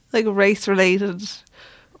any like race related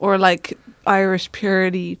or like Irish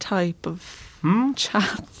purity type of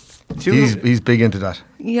chats. He's big into that.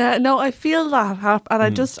 Yeah, no, I feel that,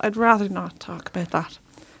 and I'd rather not talk about that.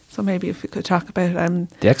 So maybe if we could talk about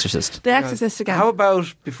The Exorcist. The Exorcist again. How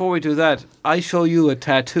about, before we do that, I show you a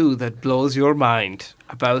tattoo that blows your mind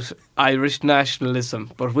about Irish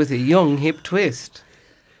nationalism, but with a young, hip twist.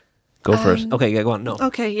 Go for it. Okay, yeah, go on. No,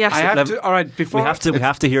 Okay, yes. I have Lev- to, all right, before... we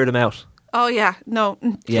have to hear them out. Oh yeah, no.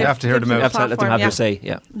 Yeah. You have to hear them We out. have to let them have their say.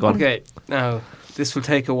 Yeah, go on. Okay, now, this will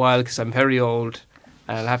take a while because I'm very old.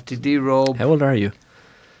 I'll have to derobe, How old are you?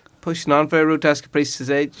 pushing on very rude to ask a priest's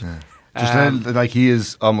age. Just like he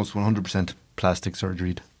is almost 100% plastic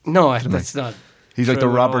surgery. No, that's not. He's like the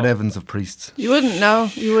true at Robert all. Evans of priests. You wouldn't know.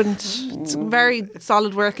 You wouldn't. It's very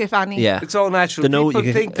solid work, if any. Yeah, It's all natural. The no- People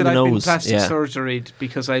you can- think that the I've been nose, plastic yeah. surgeried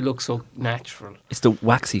because I look so natural. it's the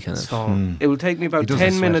waxy kind of. So it will take me He about doesn't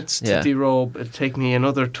 10 sweat. minutes to Yeah. derobe. It'll take me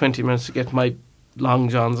another 20 minutes to get my long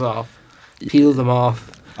johns off, peel them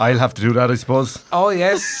off. I'll have to do that, I suppose. Oh,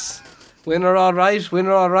 yes. Winner all right,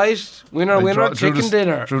 winner all right. Winner, I winner, draw- through chicken the-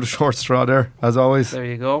 dinner. Through the short straw there, as always. There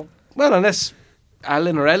you go. Well, unless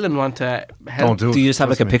Alan or Ellen want to help. Don't do it. Do you just have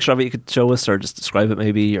like a trust me. picture of it you could show us, or just describe it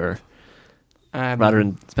maybe, or rather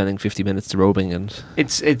than spending 50 minutes derobing and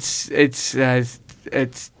It's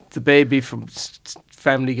the baby from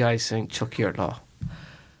Family Guy saying, "Chuck your law."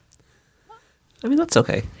 I mean that's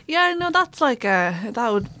okay. Yeah, no, that's like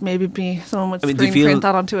that would maybe be someone would I mean, do you screen feel- print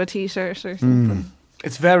that onto a T-shirt or something.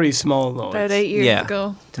 It's very small though. About It's 8 years yeah.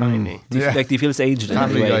 ago. tiny. Do you, Yeah. like, do you feel it's aged in any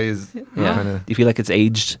Family way? Guy is Yeah. kind Do of. you feel like it's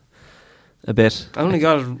aged a bit. I only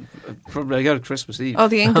got it, probably I got it Christmas Eve. Oh,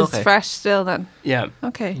 the ink is Okay. fresh still then. Yeah.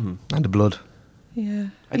 Okay. Mhm. And the blood. Yeah.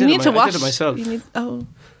 I you did it need my- to I wash did it myself. You need,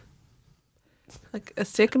 like a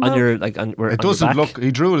stick and On poke? your like on, where, It on your doesn't back. look.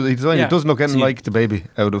 He drew it. He designed Yeah. it. Doesn't look anything So you- like the baby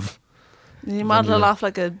out of. You model it Yeah. off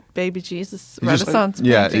like a baby Jesus You just- Renaissance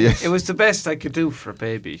Yeah, painting. yeah. It was the best I could do for a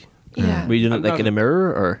baby. Yeah. Were you doing I'm it like not- in a mirror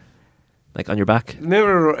or like on your back? The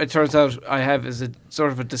mirror, it turns out, I have is a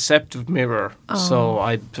sort of a deceptive mirror, so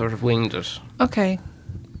I sort of winged it. Okay.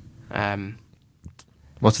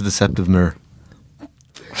 What's a deceptive mirror?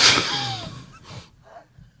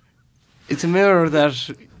 It's a mirror that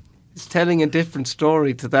is telling a different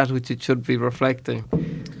story to that which it should be reflecting.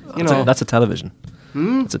 You know, That's a television.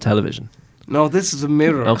 hmm? It's a television. No, this is a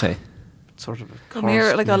mirror. Okay. Sort of A mirror,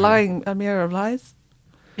 cursed like a mirror of lies.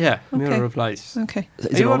 Yeah, mirror Okay. of light. Okay. Is Are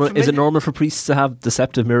it, you normal, is it unfamiliar? normal for priests to have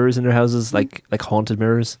deceptive mirrors in their houses, like haunted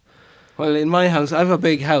mirrors? Well, in my house, I have a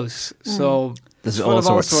big house, so There's it's full all of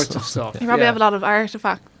all sorts. sorts of stuff. You probably yeah. have a lot of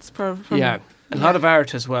artifacts. From Yeah, a lot of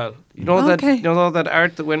art as well. You know that? Okay. You know all that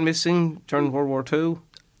art that went missing during World War II.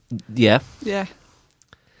 Yeah. Yeah.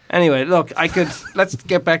 Anyway, look, let's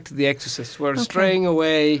get back to The Exorcist. We're Okay. straying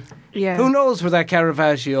away. Yeah. Who knows where that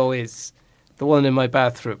Caravaggio is? The one in my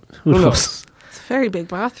bathroom. Who Who knows? knows? It's a very big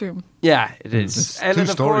bathroom. Yeah, it is. It's Ellen, two of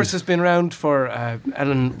stories. course, has been around for.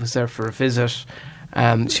 Ellen was there for a visit.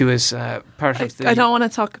 She was part of the. I don't want to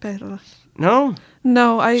talk about it. No,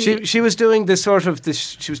 No, she was doing this sort of this.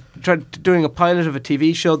 She was doing a pilot of a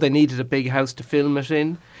TV show. They needed a big house to film it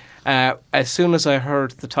in. As soon as I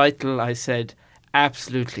heard the title, I said,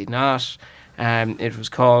 "Absolutely not." It was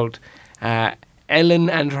called Ellen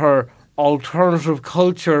and Her Alternative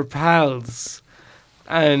Culture Pals.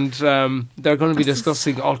 And they're going to be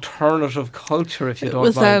discussing alternative culture, if you it don't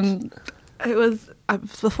was mind. it was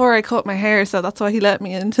before I cut my hair, so that's why he let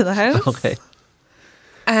me into the house. Okay.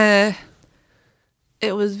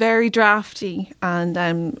 It was very drafty, and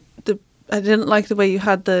I didn't like the way you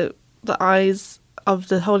had the eyes of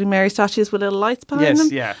the Holy Mary statues with little lights behind them.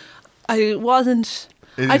 Yes, yeah. I wasn't.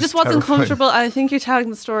 It I is just wasn't terrifying. comfortable. I think you're telling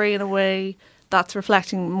the story in a way that's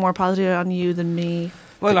reflecting more positive on you than me.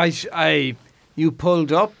 Well, you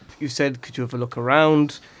pulled up. You said, "Could you have a look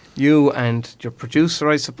around?" You and your producer,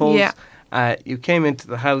 I suppose. Yeah. You came into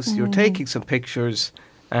the house. You were taking some pictures,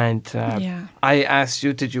 and Yeah. I asked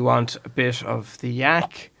you, "Did you want a bit of the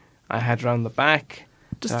yak I had round the back?"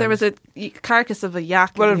 Just there was a carcass of a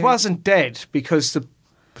yak. Well, in it here. wasn't dead because the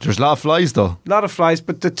There's a lot of flies though. lot of flies,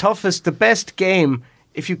 but the best game.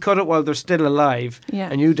 If you cut it while they're still alive, Yeah.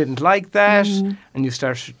 and you didn't like that, and you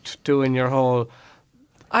started doing your whole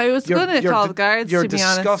I was going to call the guards. You're to be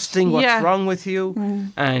honest. disgusting. What's Yeah. wrong with you?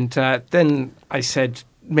 And then I said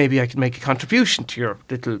maybe I could make a contribution to your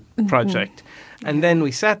little project. And then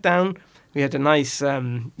we sat down. We had a nice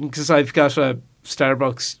because I've got a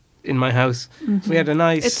Starbucks in my house. We had a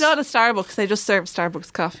nice. It's not a Starbucks. They just serve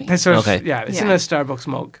Starbucks coffee. It's sort of- Okay. Yeah, it's in Yeah. a Starbucks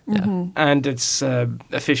mug, and it's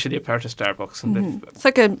officially a part of Starbucks. And they've- It's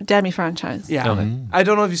like a demi franchise. yeah, Okay. I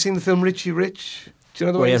don't know if you've seen the film Richie Rich. Do you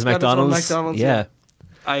know the Where way he has he's got his own McDonald's. McDonald's? Yeah.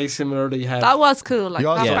 I similarly have. That was cool. Like You,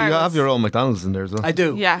 also, that part you have was- your own McDonald's in there as well. I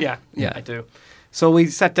do. Yeah. Yeah, I do. So we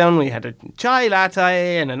sat down, we had a chai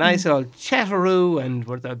latte and a nice old chatteroo, and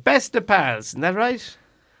we're the best of pals. Isn't that right?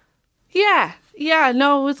 Yeah. Yeah,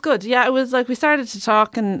 no, it was good. Yeah, it was like we started to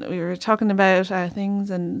talk and we were talking about things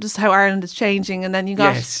and just how Ireland is changing, and then you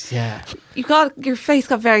got Yes, yeah. your face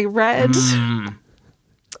got very red,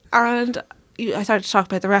 and I started to talk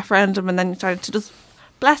about the referendum, and then you started to just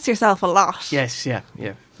bless yourself a lot. Yes, yeah,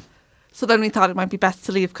 yeah. So then we thought it might be best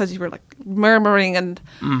to leave because you were like murmuring and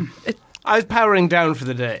I was powering down for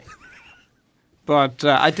the day. But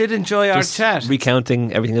I did enjoy our Just chat.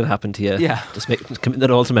 recounting everything that happened to you. Yeah. Just committing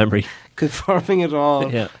it all to memory. Confirming it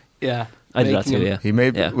all. Yeah. Yeah. I did that Making too, him- yeah. He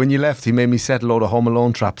made Yeah. when you left. He made me set a load of Home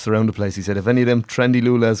Alone traps around the place. He said, if any of them trendy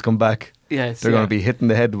lulas come back, Yes, they're yeah. going to be hitting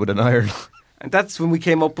the head with an iron. And that's when we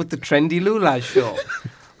came up with the Trendy Lula show,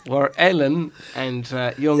 where Ellen and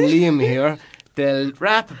young Liam here, they'll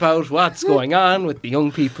rap about what's going on with the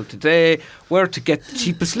young people today, where to get the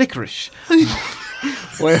cheapest licorice,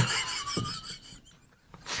 where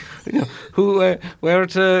where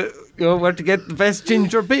to get the best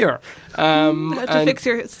ginger beer, how to and- fix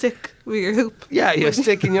your stick with your hoop. yeah, you're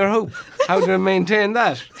sticking your hoop. How to maintain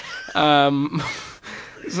that?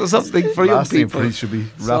 So something for young Last thing people. priests should be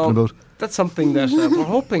So rapping about. That's something that we're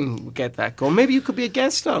hoping we get that going. Maybe you could be a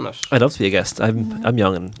guest on it. I'd love to be a guest. I'm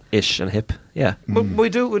young and ish and hip. Yeah. But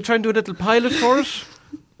we're trying to do a little pilot for it.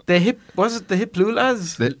 The hip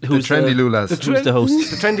Lulas? The Who's trendy the- lulas. Who's the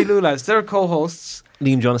host? The Trendy Lulas. They're co-hosts,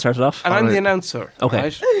 Liam, do you want to start it off? and I'm Alright. the announcer. Okay.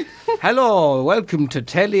 right? Hello, welcome to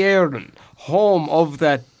Telly Éireann, home of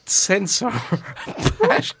that censor,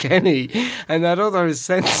 Pat Kenny, and that other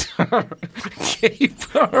censor, Kay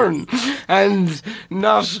Byrne, and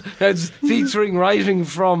not as featuring writing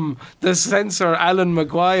from the censor, Alan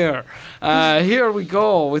Maguire. Here we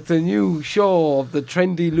go with the new show of the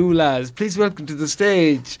Trendy Lulas. Please welcome to the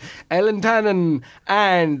stage Ellen Tannen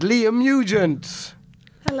and Liam Nugent.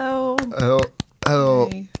 Hello. Hello.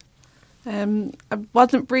 Hey. I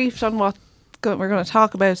wasn't briefed on what we're going to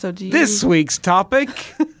talk about, so do you... This week's topic,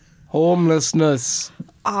 homelessness.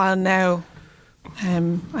 No.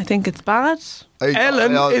 I think it's bad.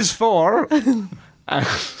 Ellen is for, and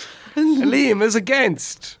Liam is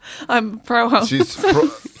against. I'm pro-home. She's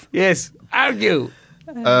Yes, argue.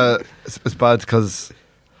 it's bad because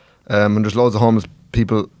when there's loads of homeless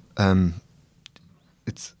people,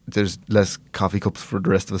 there's less coffee cups for the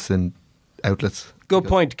rest of us in outlets. Good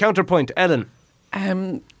point. Counterpoint, Ellen.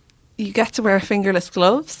 You get to wear fingerless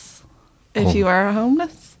gloves if you are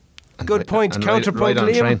homeless. And Good point. and Counterpoint, on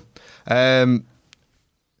Liam. train.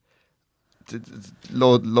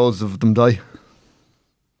 Loads of them die.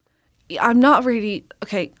 I'm not really...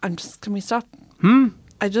 Okay, Can we stop?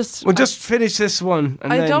 I just... We'll just finish this one.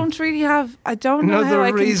 And I then don't really have... I don't know how another I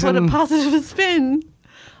can put reason- a positive spin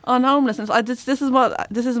on homelessness. This isn't what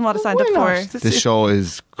I signed up Why for. not? This show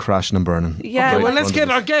is crashing and burning. Yeah, Okay, well, Right in let's front get of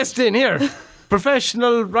our us. guest in here.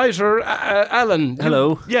 Professional writer, Alan.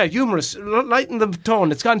 Hello. Yeah, humorous. Lighten the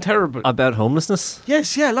tone. It's gone terrible. About homelessness?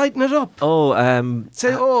 Yes, yeah, lighten it up. Oh,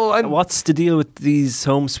 Say, I'm what's the deal with these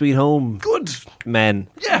home sweet home good. men?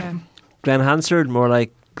 Yeah. Glenn Hansard, more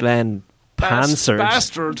like Glenn Pansard.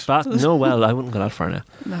 Bastard. No, well, I wouldn't go that far now.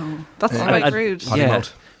 No, that's Yeah. quite I'd- rude. Potty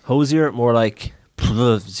mouth. Hosier, more like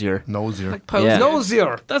Pluvsier. Nosier. Like poser. Yeah.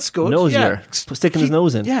 Nosier. That's good. Nosier. Yeah. Sticking his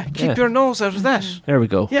nose in. Yeah, keep your nose out of that. There we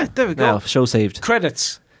go. Yeah, there we go. Now, show saved.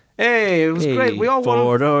 Credits. Hey, it was great. We all Four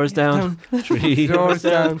won. doors down, three Doors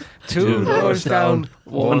down, two doors down,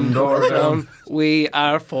 one door down. We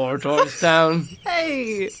are 4 doors down.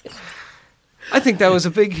 Hey. I think that was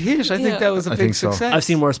a big hit. I think Yeah. that was a I big think so. success. I've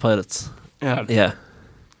seen worse pilots. Yeah. Yeah.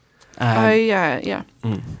 Yeah.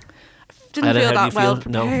 Didn't Ellen, feel how do that you well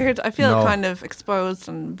feel? No. prepared. I feel No. kind of exposed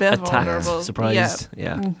and a bit Attacked, vulnerable. surprised.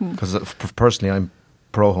 Yeah. Because personally, I'm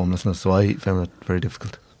pro homelessness, so I found it very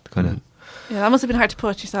difficult to kind of Yeah, that must have been hard to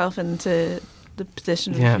put yourself into the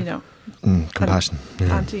position Yeah. of, compassion.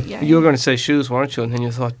 Yeah. anti. Yeah. You were going to say shoes, weren't you? And then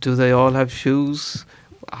you thought, do they all have shoes?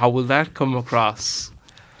 How will that come across?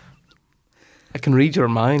 I can read your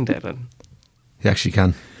mind, Ellen. He actually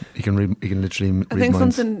can. He can read. He can literally I read think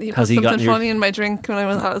minds. he Has put he something gotten your- funny in my drink when I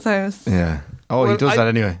was at his house. Yeah. Oh, Well, he does I- that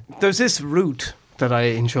anyway. There's this route that I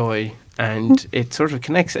enjoy, and it sort of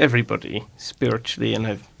connects everybody spiritually, and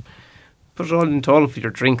I've put it all into all of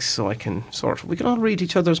your drinks so we can all read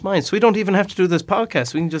each other's minds. So we don't even have to do this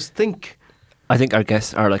podcast. We can just think. I think our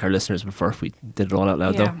guests are like our listeners prefer if we did it all out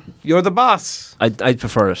loud, Yeah. though. You're the boss. I'd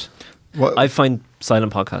prefer it. What? I find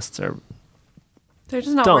silent podcasts are They're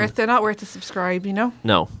just not Done. worth. They're not worth to subscribe.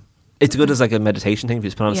 no. It's good as like a meditation thing if you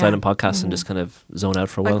just put on a Yeah. silent podcast and just kind of zone out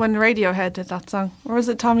for a Like while. when Radiohead did that song, or was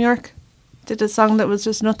it Tom York? Did a song that was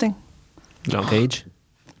just nothing. John Cage.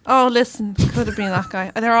 Oh, listen, could have been that guy.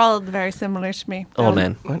 They're all very similar to me. All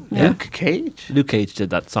men. What? Yeah. Luke Cage. Luke Cage did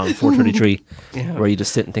that song 433 Yeah. where you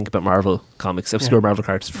just sit and think about Marvel comics, obscure Yeah. Marvel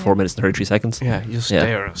characters for 4 minutes and 33 seconds. Yeah, you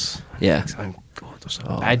stare at us. Yeah. There's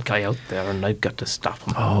a bad guy out there, and I've got to stop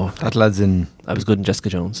him. Oh, That lad's in. I was good in Jessica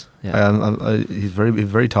Jones. Yeah. He's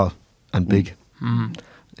very tall and big, Mm.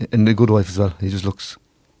 and a good wife as well. He just looks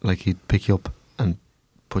like he'd pick you up and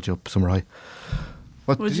put you up somewhere high.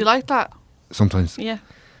 What Would did you like that? Sometimes. Yeah.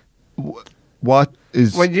 What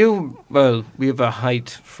is? Well, we have a height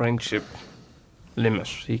friendship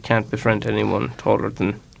limit. You can't befriend anyone taller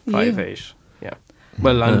than 5'8". Yeah.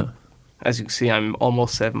 Well, Yeah. as you can see, I'm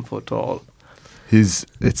almost 7 foot tall.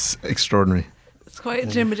 It's extraordinary. It's quite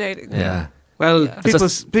intimidating. Yeah. Well, Yeah.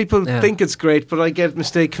 people Yeah. think it's great, but I get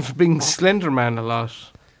mistaken for being Slender Man a lot.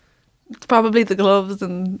 It's probably the gloves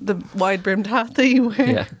and the wide brimmed hat that you wear.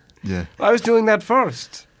 Yeah. Yeah. I was doing that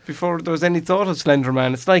first before there was any thought of Slender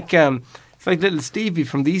Man. It's like little Stevie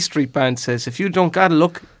from the E Street Band says, "If you don't got a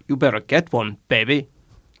look, you better get one, baby."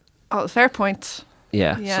 Oh, fair point.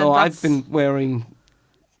 Yeah. Yeah, So I've that's- been wearing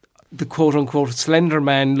the quote-unquote Slender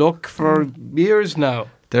Man look for years now.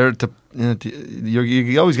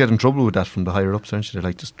 You always get in trouble with that from the higher ups, aren't you? They're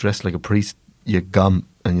like, just dress like a priest, you gum,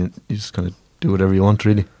 and you just kind of do whatever you want,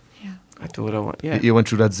 really. Yeah. I do what I want. Yeah. You went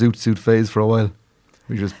through that zoot suit phase for a while.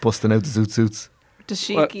 You're just busting out the zoot suits. The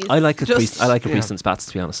Sheikies. I like a Just- priest. I like a yeah. priest in spats,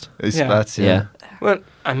 to be honest. It's Yeah. spats, Yeah. yeah. Well,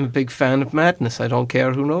 I'm a big fan of madness. I don't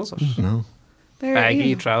care who knows it. No. There Baggy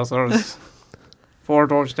you- trousers, 4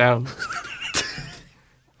 doors down.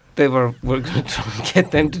 we're going to try and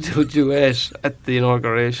get them to do a duet at the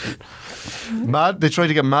inauguration. They tried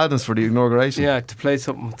to get Madness for the inauguration. Yeah, to play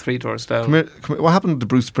something 3 doors down. Come here. What happened to the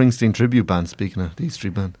Bruce Springsteen tribute band? Speaking of the E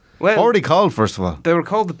Street Band, Well, what were they called first of all? they were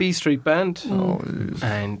called the B Street Band,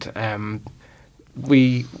 and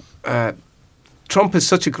Trump is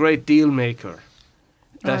such a great deal maker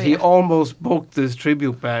that he almost booked this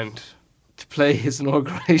tribute band to play his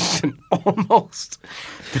inauguration, almost.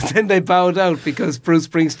 But then they bowed out because Bruce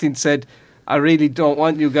Springsteen said, I really don't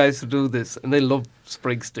want you guys to do this. And they love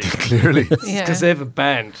Springsteen. Clearly, Yeah. Because they have a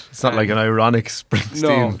band. it's not like an ironic Springsteen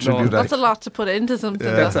No, tribute act. That's a lot to put into something.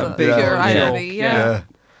 Yeah. That's That's a a big pure joke, irony. yeah.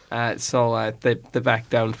 Yeah. So they backed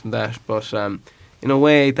down from that. But in a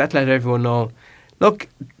way, that let everyone know, look,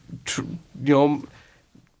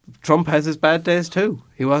 Trump has his bad days too.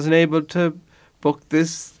 He wasn't able to book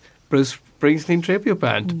this Bruce Springsteen tribute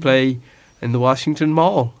band to play in the Washington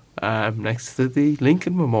Mall next to the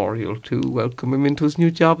Lincoln Memorial to welcome him into his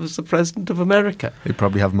new job as the President of America. They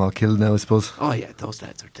probably have them all killed now, I suppose. Oh yeah, those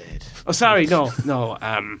lads are dead. Oh sorry, no.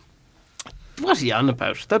 What are you on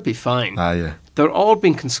about? That'd be fine. Yeah. They're all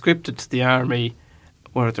being conscripted to the army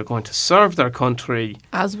where they're going to serve their country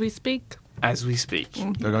As we speak. as we speak.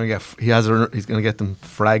 They're going to get. He's going to get them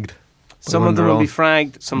fragged. Some of them their will be own.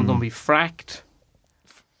 fragged, some of them will be fracked,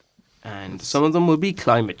 and some of them will be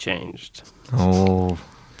climate changed. Oh,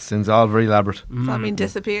 it seems all very elaborate. Does that mean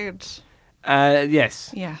disappeared?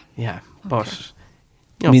 Yes, Yeah. yeah, but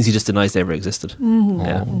It means he just denies they ever existed.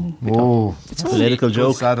 Yeah. Oh, it's Political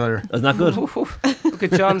joke. satire. Isn't that good? Look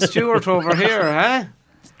at John Stewart over here, huh?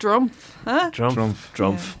 Drumpf, huh? Trump.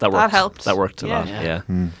 Trump. That That worked. helped. That worked a Yeah. lot. Yeah.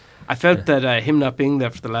 Yeah. I felt that him not being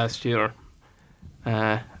there for the last year,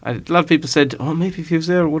 a lot of people said, "Oh, maybe if he was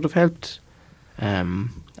there, it would have helped."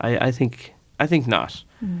 I think not.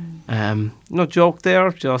 No joke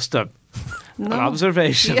there, just an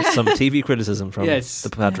observation. Yeah. Some TV criticism from Yes. the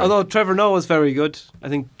Padre. Although Trevor Noah is very good. I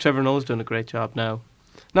think Trevor Noah's doing a great job now.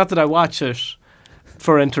 Not that I watch it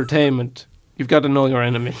for entertainment. You've got to know your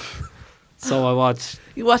enemy. So I watch.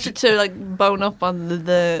 You watch it to like bone up on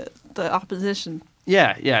the opposition.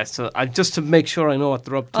 Yeah. So just to make sure I know what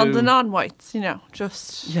they're up to. On the non-whites,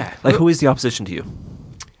 just... Yeah. Like, who is the opposition to you?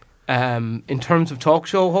 In terms of talk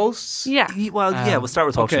show hosts, Yeah. Well, yeah, we'll start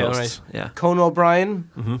with talk okay, shows. alright. Yeah. Conan O'Brien,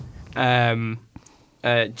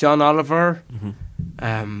 John Oliver,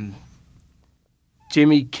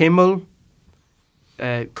 Jimmy Kimmel,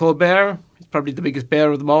 Colbert. He's probably the biggest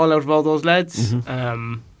bear of them all out of all those lads.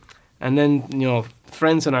 And then,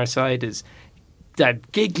 friends on our side is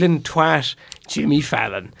that giggling twat Jimmy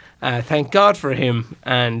Fallon. Thank God for him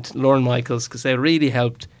and Lorne Michaels, because they really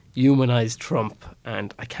helped humanise Trump,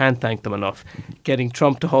 and I can't thank them enough. Getting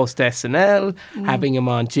Trump to host SNL, having him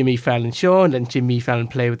on Jimmy Fallon show, and then Jimmy Fallon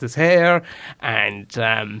play with his hair, and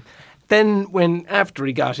then after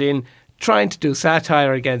he got in, trying to do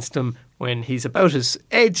satire against him when he's about as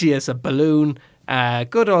edgy as a balloon.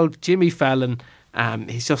 Good old Jimmy Fallon.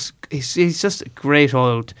 He's just a great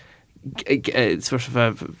old sort of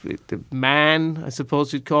a man, I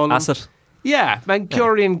suppose you'd call him. Asset. Yeah,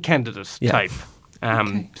 Mancurian candidate Yeah. type.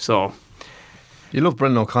 So You love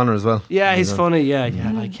Brendan O'Connor as well. yeah, he's funny. Yeah,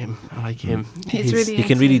 I like him. He's really... He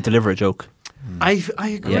can really deliver a joke. I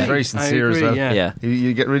agree. Yeah. He's very sincere as well. Yeah. Yeah.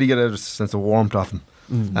 You really get a sense of warmth off him,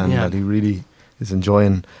 and Yeah. that he really is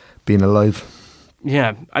enjoying being alive.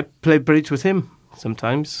 Yeah, I play bridge with him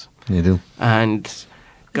sometimes, You do. and Is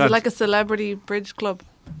God, it like a celebrity bridge club?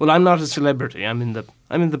 well, I'm not a celebrity. I'm in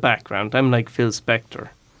the background. I'm like Phil Spector.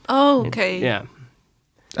 Oh, okay. Yeah,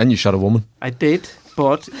 And you shot a woman. I did,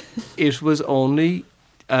 but it was only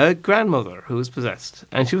a grandmother who was possessed,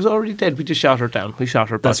 and she was already dead. We just shot her down. We shot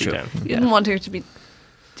her That's body true. down. You didn't want her to be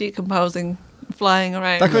decomposing, flying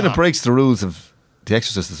around. That kind of breaks the rules of The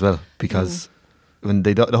Exorcist as well, because when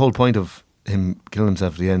the whole point of him killing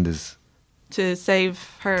himself at the end is to save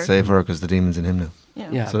her. save her because the demon's in him now. Yeah.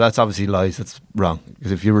 Yeah. So that's obviously lies. That's wrong.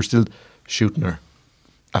 Because if you were still shooting her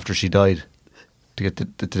after she died, to get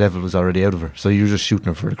the devil was already out of her. So you're just shooting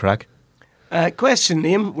her for the crack. Question,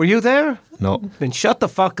 Liam, were you there? No. Then shut the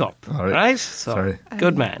fuck up. All right. Right? So, Sorry.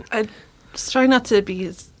 Good man. I just try not to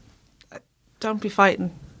be. Don't be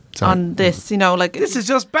fighting Sorry. on this. Like This is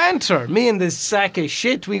just banter. Me and this sack of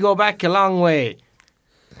shit, we go back a long way.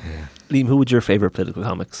 Liam, who would your favourite political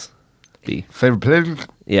comics be? Favorite political?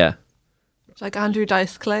 Yeah. like Andrew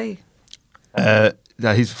Dice Clay. Yeah,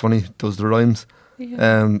 he's funny. Does the rhymes.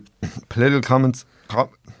 Yeah. Political comments.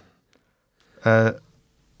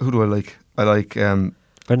 Who do I like? I like.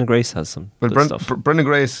 Brendan Grace has some Well, good stuff. Brendan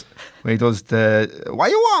Grace, when he does the "Why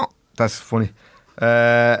you want?" That's funny.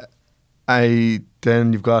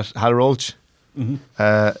 Then you've got Hal Roach.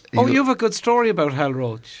 Oh, you have a good story about Hal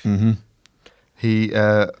Roach. Mm-hmm. He. Do you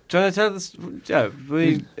want to tell this? Yeah,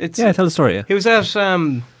 it's. Yeah, tell the story. Yeah. He was at.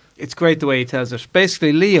 It's great the way he tells it.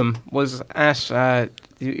 Basically, Liam was at.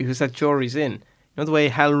 He was at Jory's Inn. You know the way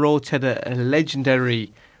Hal Roach had a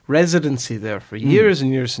legendary residency there for years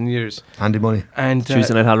and years and years. Handy money. And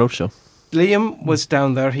Tuesday Night Hal Roach show. Liam was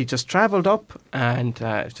down there. He just travelled up and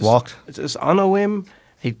just Walked. Just on a whim.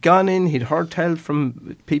 He'd gone in. He'd heard tell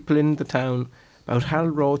from people in the town about Hal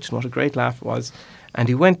Roach and what a great laugh it was. And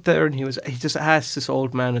he went there and he just asked this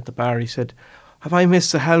old man at the bar. He said, "Have I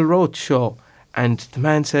missed the Hal Roach show?" And the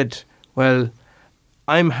man said, "Well,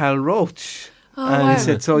 I'm Hal Roach." And wow. he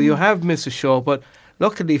said, "So you have missed a show, but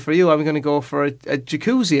luckily for you, I'm going to go for a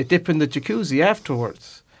jacuzzi, a dip in the jacuzzi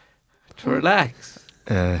afterwards to relax."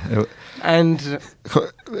 And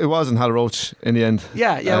It wasn't Hal Roach in the end.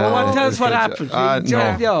 yeah. Well, tell us what happened. No,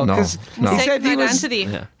 because no. he said he was. identity.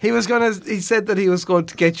 Yeah. He said that he was going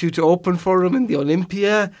to get you to open for him in the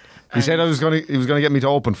Olympia. He said he was going to get me to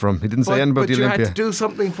open for him. He didn't say anything about the you Olympia. had to do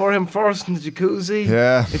something for him first in the jacuzzi.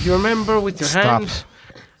 Yeah. If you remember, with your Stop. hand.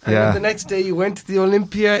 And Yeah. then the next day you went to the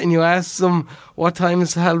Olympia and you asked them, "What time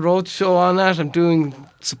is the Hal Roach show on at? I'm doing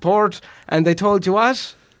support." And they told you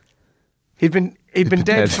what? He'd been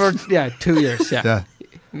dead for 2 years. Yeah. Yeah.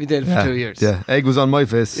 He'd been dead for 2 years. Yeah. Egg was on my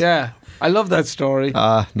face. Yeah. I love that story.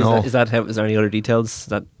 No. Is there any other details? Is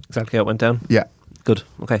that exactly how it went down? Yeah. Good.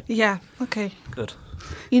 Okay. Yeah. Okay. Good.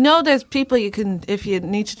 You know, there's people you can, if you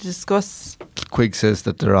need to discuss. Quig says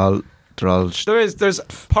that they're all. There's a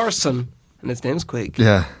person and his name's Quig.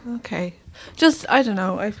 Yeah. Okay. Just, I don't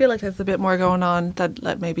know. I feel like there's a bit more going on that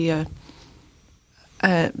like maybe a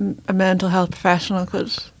mental health professional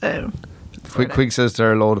could. Quig says there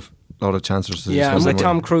are a lot of chancers. Yeah, I'm with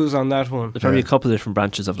Tom Cruise on that one. There's probably a couple of different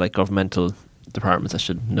branches of like governmental departments that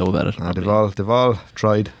should know about it. They've all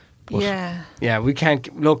tried. But Yeah. Yeah, we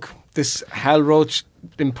can't look this Hal Roach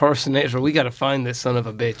impersonator. We got to find this son of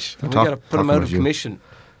a bitch. We got to put him out of commission.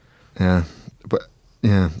 Yeah, but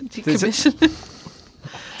yeah. Decommission.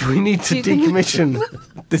 We need to decommission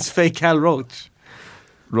this fake Hal Roach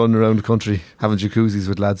Running around the country having jacuzzis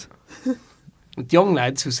with lads. with young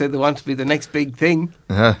lads who said they want to be the next big thing.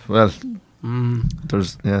 Yeah, well,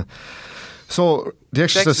 there's So The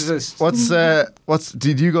Exorcist. What's?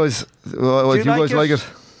 Did you guys? Do you guys like it?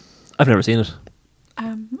 I've never seen it.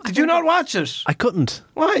 Did you not watch it? I couldn't.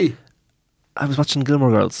 Why? I was watching Gilmore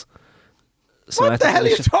Girls. So What the hell are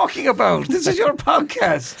you talking about? This is your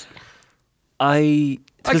podcast.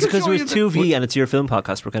 Because can show we're you the- 2V and it's your film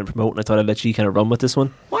podcast we're kind of promoting, I thought I'd let you kind of run with this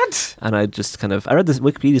one. What? And I just I read the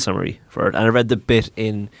Wikipedia summary for it, and I read the bit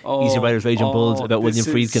in Easy Riders, Rage and Bulls about William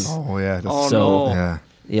Friedkin. Oh yeah. Oh So- no. Yeah.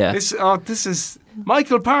 Yeah. This is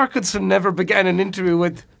Michael Parkinson never began an interview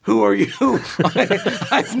with "Who are you?"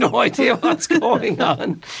 I have no idea what's going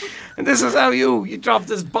on, and this is how you dropped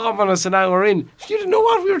this bomb on us an hour in. You didn't know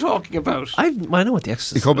what we were talking about. I know what The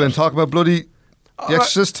Exorcist You is come in and about. talk about bloody The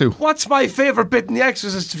Exorcist too. What's my favourite bit in The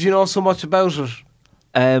Exorcist? If you know so much about it,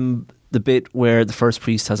 The bit where the first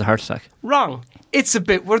priest has a heart attack. wrong. It's a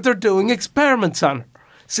bit where they're doing experiments on her.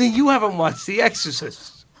 See, you haven't watched The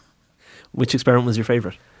Exorcist. Which experiment was your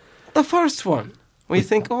favourite? The first one, where you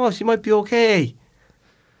think, "Oh, she might be okay."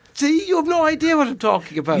 See, you have no idea what I'm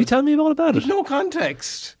talking about. You tell me all about There's it. no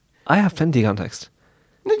context. I have plenty of context.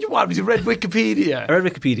 No, you what? You read Wikipedia. I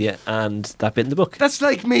read Wikipedia and that bit in the book. That's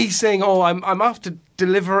like me saying, "Oh, I'm off to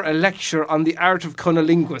deliver a lecture on the art of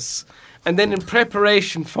cunnilingus," and then in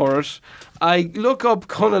preparation for it, I look up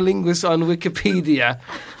cunnilingus on Wikipedia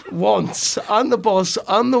once on the bus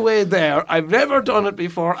on the way there. I've never done it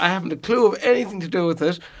before. I haven't a clue of anything to do with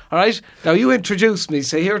it. All right, now you introduce me.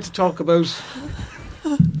 So here to talk about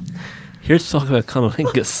Here to talk about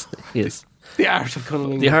cunnilingus is the art of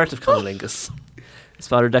cunnilingus. the art of cunnilingus. It's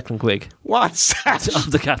Father Declan Quigg What's that?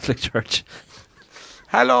 of the Catholic Church.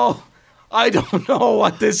 Hello. I don't know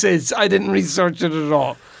what this is. I didn't research it at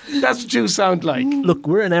all. That's what you sound like. Look,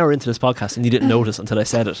 we're an hour into this podcast and you didn't notice until I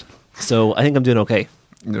said it. So I think I'm doing okay.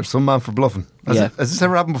 There's some man for bluffing. Has this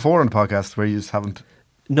ever happened before on the podcast where you just haven't?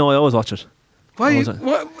 No, I always watch it. Why? was it?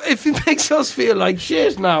 What, if it makes us feel like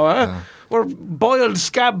shit now, huh? Yeah. We're boiled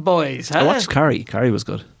scab boys, huh? I watched Carrie. Carrie was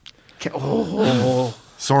good. Oh,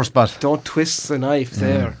 Source bat. don't twist the knife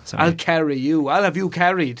there. sorry. I'll carry you. I'll have you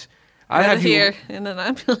carried. I'll Out have of you here in an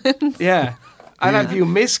ambulance. Yeah. I'll have you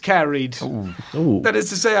miscarried. Oh, That is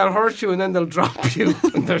to say, I'll hurt you and then they'll drop you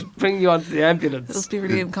and they'll bring you onto the It'll ambulance. be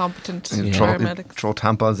really incompetent You paramedics. throw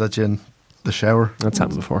tampons at you in the shower. that's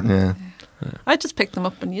happened before. Yeah. I just pick them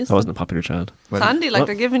up and use I wasn't them. a popular child. It's Well, handy, like well-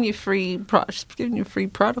 they're giving you free product.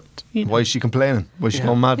 You know. Why is she complaining? Why is she Yeah.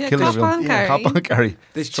 going mad? Yeah, Killing cop everyone. on, Carrie. Cop on, Carrie.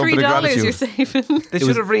 This Something of $3 you're gratitude. saving. They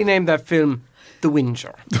should have renamed that film The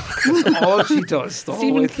Whinger. That's all she does. The whole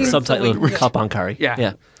Stephen way King. through. Subtitle: Something- Cop on Carrie. Yeah.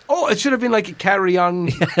 Yeah. Oh, it should have been like a carry-on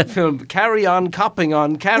film. Carry on, copping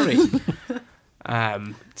on, carry.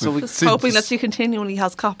 So we, Just Sid- hoping that she continually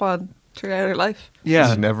has cop on throughout her life.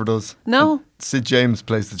 yeah. She never does. No. Sid James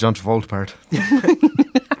plays the John Travolta part.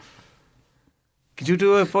 Could you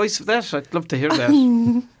do a voice of that? I'd love to hear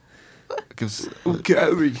that. Gives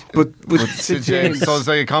Carry, but with Sid James. So it's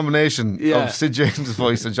like a combination Yeah. of Sid James'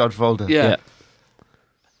 voice and John Travolta. Yeah. Yeah.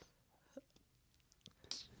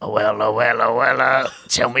 Well,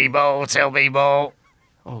 tell me more.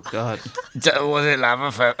 Oh God. Was it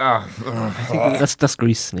lava fell? That's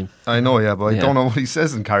Grease name. I know, yeah, but I Yeah. don't know what he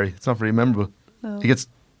says in Carrie. It's not very memorable. No. He gets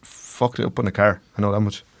fucked up in a car. I know that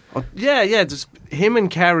much. Oh, yeah. Just him and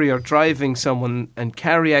Carrie are driving someone, and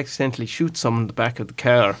Carrie accidentally shoots someone in the back of the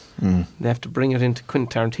car. They have to bring it into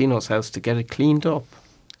Quentin Tarantino's house to get it cleaned up.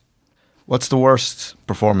 What's the worst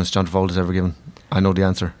performance John Travolta's ever given? I know the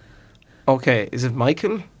answer. Okay, is it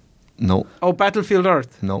Michael? No, Oh, Battlefield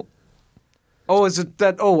Earth. no. Oh, is it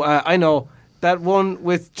that? Oh, I know that one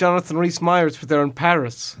with Jonathan Rhys-Meyers, where they're in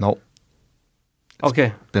Paris. No.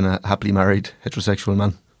 Okay, Been a happily married heterosexual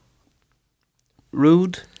man.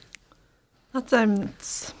 Rude. That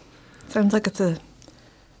sounds like it's a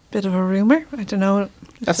bit of a rumor. I don't know.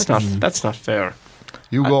 That's not fair.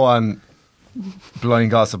 You go on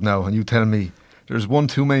Blind Gossip now and you tell me there's one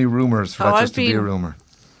too many rumours for Oh, that I've just to be a been- rumour.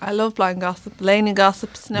 I love blind gossip. Laney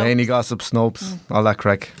gossip. Snow. Laney Gossip, Snopes, all that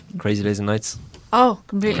crack. Crazy Days and Nights. Oh,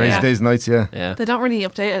 completely. Crazy yeah. Days and Nights, yeah. Yeah. They don't really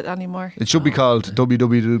update it anymore. It should be called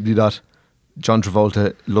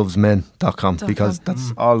www.johntravoltalovesmen.com because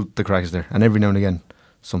that's all the crack is there. And every now and again,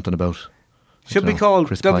 something about. Should be know, called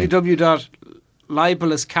Chris Pine.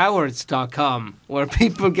 www.libelouscowards.com, where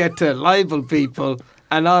people get to libel people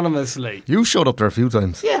anonymously. You showed up there a few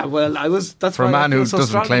times. Yeah, well, I was. That's For a why I man feel who so doesn't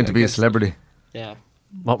strongly claim to be a against it. celebrity. Yeah.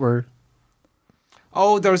 What were?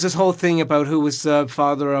 Oh, there was this whole thing about who was the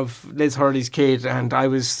father of Liz Hurley's kid, and I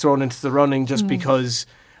was thrown into the running just because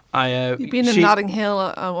I. You've been in Notting Hill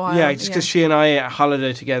a while. Yeah, just because she and I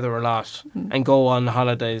holiday together a lot and go on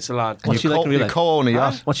holidays a lot. And What's she like in real you life? co-own a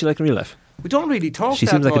yacht. What's she like in real life? We don't really talk She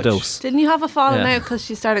that seems like much. a dose. Didn't you have a falling Yeah. out because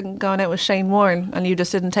she started going out with Shane Warne and you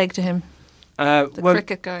just didn't take to him, the Well,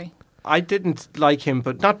 cricket guy? I didn't like him,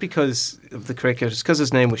 but not because of the cricket. It's because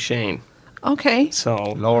his name was Shane. Okay. So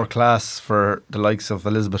Lower class for the likes of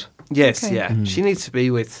Elizabeth. yes, Okay. yeah, she needs to be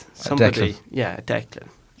with somebody. Declan. Yeah, a Declan,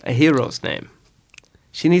 a hero's name.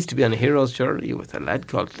 She needs to be on a hero's journey with a lad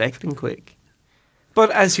called Declan Quigg. But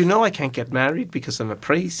as you know, I can't get married because I'm a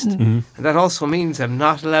priest, and that also means I'm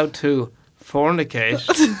not allowed to fornicate.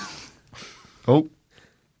 Oh,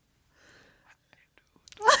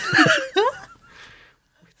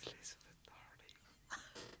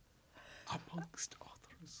 amongst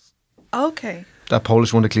others. Okay. that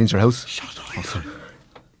Polish one that cleans your house. Shut up.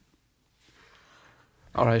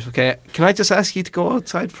 All right, okay. Can I just ask you to go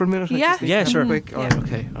outside for a minute? I Yeah. just need Yeah, to have a sure. Quick. All Yeah. right,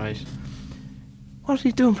 okay, all right. What are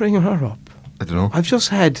you doing bringing her up? I don't know. I've just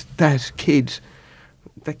had that kid.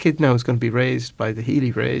 That kid now is going to be raised by the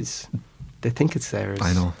Healy Rays. They think it's theirs.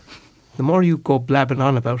 I know. The more you go blabbing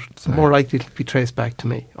on about it, the Sorry. more likely it'll be traced back to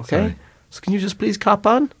me. Okay? Sorry. So can you just please cop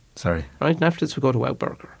on? Sorry. Right, and after this we go to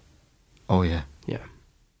Wowburger. Oh yeah. Yeah.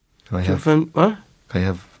 Can I Do you have? have what? Can I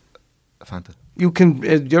have a Fanta? You can.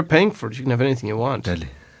 You're paying for it. You can have anything you want. Deadly.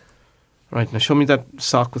 Right, now show me that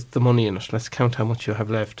sock with the money in it. Let's count how much you have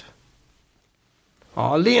left.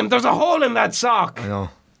 Oh, Liam, there's a hole in that sock. I know.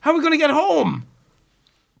 How are we going to get home?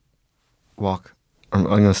 Walk. I'm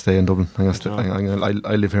gonna stay in Dublin. I'm gonna stay. No.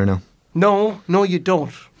 I live here now. No, you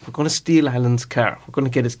don't. We're going to steal Alan's car. We're going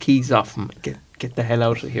to get his keys off him. Get the hell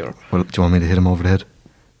out of here. Well, do you want me to hit him over the head?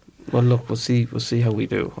 Well, look, we'll see how we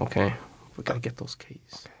do. Okay, we got to get those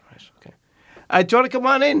keys. Right. Okay. Do you want to come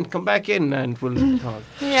on in? Come back in, and we'll talk.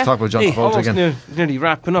 Let's talk about John Hey, Travolta Almost again. nearly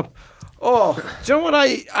wrapping up. Oh, do you know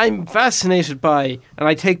what I'm fascinated by, and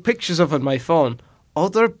I take pictures of on my phone?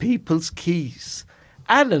 Other people's keys.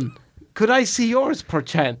 Alan, could I see yours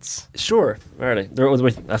perchance? Sure. Alright. There was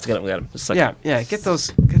wait. I have to get up and get him. It's like, Yeah. Get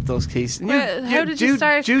those keys. And Well, how did you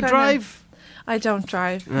start Do you kinda- drive? I don't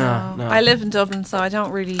drive. No, No. no. I live in Dublin, so I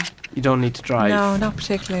don't really. You don't need to drive. No, not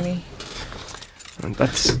particularly. And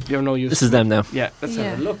that's you're no use. This is them now. Yeah, let's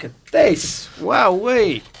have a Yeah. look at this. Wow,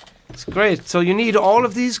 wait. It's great. So you need all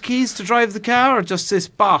of these keys to drive the car, or just this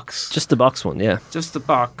box? Just the box one. Yeah. Just the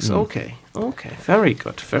box. Okay. Very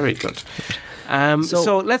good. So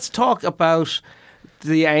So- let's talk about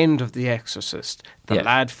the end of The Exorcist. The Yeah.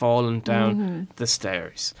 lad falling down the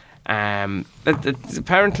stairs.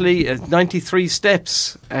 Apparently, 93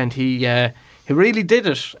 steps, and he really did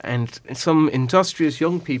it. And some industrious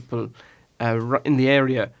young people in the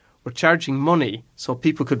area were charging money so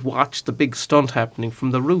people could watch the big stunt happening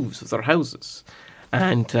from the roofs of their houses.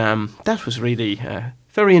 And that was really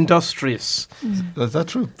very industrious. Is that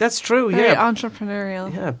true? That's true, Very yeah.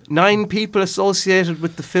 entrepreneurial. Yeah. 9 people associated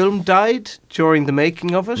with the film died during the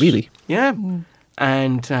making of it. Really? Yeah.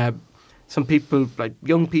 And some people, like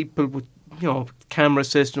young people with, camera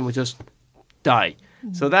system would just die.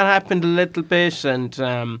 So that happened a little bit, and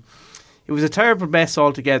it was a terrible mess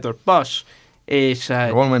altogether. But it...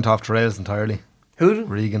 The one went off the rails entirely. who?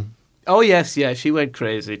 Regan. Oh, yes, yeah, she went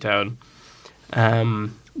crazy town.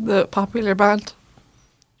 The popular band,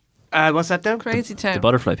 What's that now? Crazy The Town.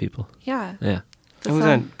 butterfly people. Yeah. Yeah. The Who was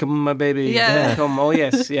song. that? Come, my baby. Yeah. Come. Oh,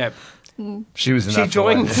 yes, yeah. She was in She that for a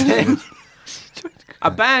while. joined them. A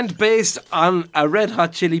band based on a Red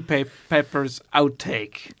Hot Chili Peppers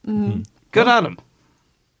outtake. Good on them.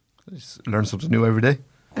 Just learn something new every day.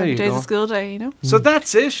 There you Every day's go. a school day, you know. So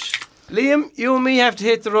that's it. Liam, you and me have to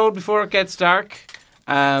hit the road before it gets dark.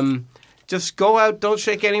 Just go out, don't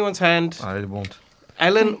shake anyone's hand. I won't.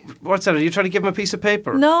 Ellen, what's that? Are you trying to give him a piece of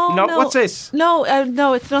paper? No, no. What's this? No,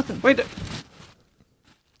 no, it's nothing. Wait.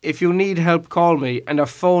 If you need help, call me, and a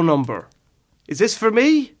phone number. Is this for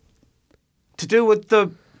me? To do with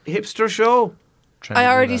the hipster show? I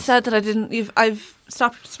already said that I didn't. I've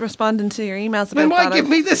stopped responding to your emails about Then why that. give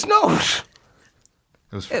me this note?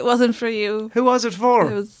 It wasn't for you. Who was it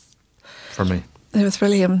for? It was. for me. It was for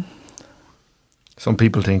Liam. Some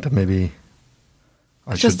people think that maybe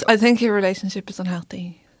I should. I think your relationship is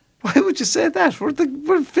unhealthy. Why would you say that?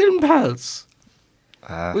 We're film pals.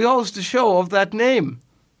 We host a show of that name.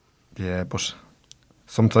 Yeah, but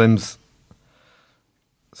sometimes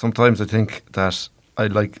I think that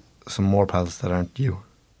I'd like some more pals that aren't you.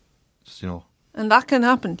 Just And that can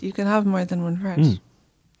happen. You can have more than one friend.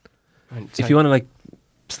 If you want to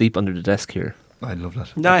sleep under the desk here, I'd love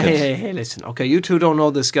that. No, hey, listen. Okay, you two don't know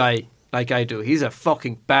this guy like I do. He's a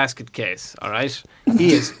fucking basket case, all right?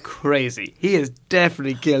 He is crazy. He has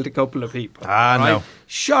definitely killed a couple of people. Ah, all right? no.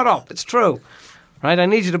 Shut up. It's true. Right? I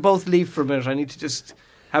need you to both leave for a minute. I need to just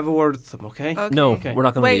have a word with them, okay? Okay. no, Okay. we're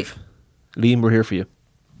not going to Wait. leave. Liam, we're here for you.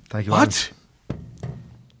 Thank you. Alan. What?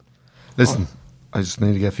 Listen, I just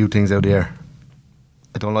need to get a few things out of the air.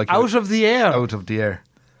 I don't like Out of the air? out of the air.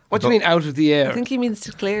 What do you mean out of the air? I think he means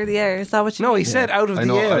to clear the air. Is that what you No, mean? he said out of I the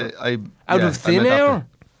know. air. Out yeah, of thin I meant that air? bit.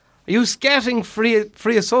 Are you scatting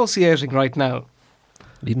free associating right now?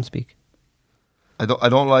 Leave him speak. I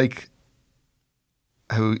don't like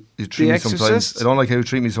how you treat The me sometimes. Exorcist? I don't like how you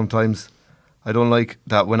treat me sometimes. I don't like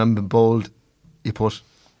that when I'm bold, you put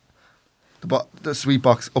the sweet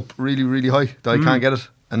box up really, really high that I can't get it,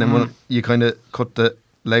 and then when you kind of cut the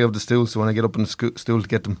leg of the stool, so when I get up on the stool to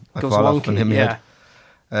get them, I Goes fall wonky, off and hit my yeah.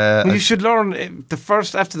 head. You should learn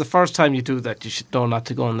after the first time you do that, you should know not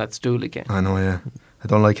to go on that stool again. I know, yeah.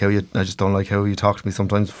 I just don't like how you talk to me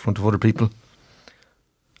sometimes in front of other people.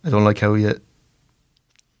 I don't like how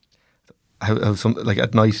some like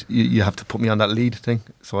at night you have to put me on that lead thing,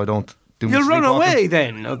 so I don't do. my You'll run sleepwalking. away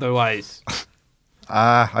then, otherwise.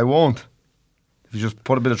 I won't. If you just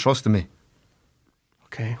put a bit of trust in me.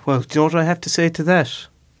 Okay, well, do you know what I have to say to that?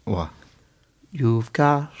 What? You've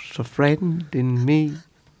got a friend in me.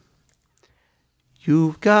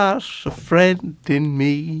 You've got a friend in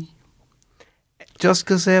me. Just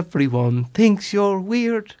 'cause everyone thinks you're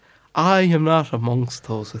weird, I am not amongst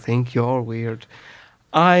those who think you're weird.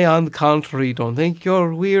 I, on the contrary, don't think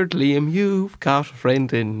you're weird, Liam. You've got a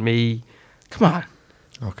friend in me. Come on.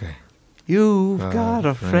 Okay. You've got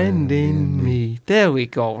a friend in me. There we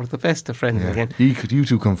go. We're the best of friends Yeah. again. You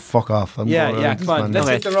two can fuck off. I'm Yeah, going yeah, around come this on. man Let's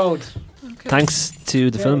now. hit the road. Thanks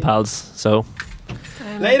to the film pals. So,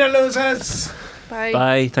 Later, losers. Bye.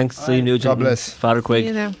 bye. Thanks to Liam Nugent. God bless. Father See Quig.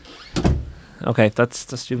 you now. Okay, that's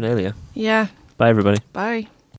Juvenilia. Yeah. Bye, everybody. Bye.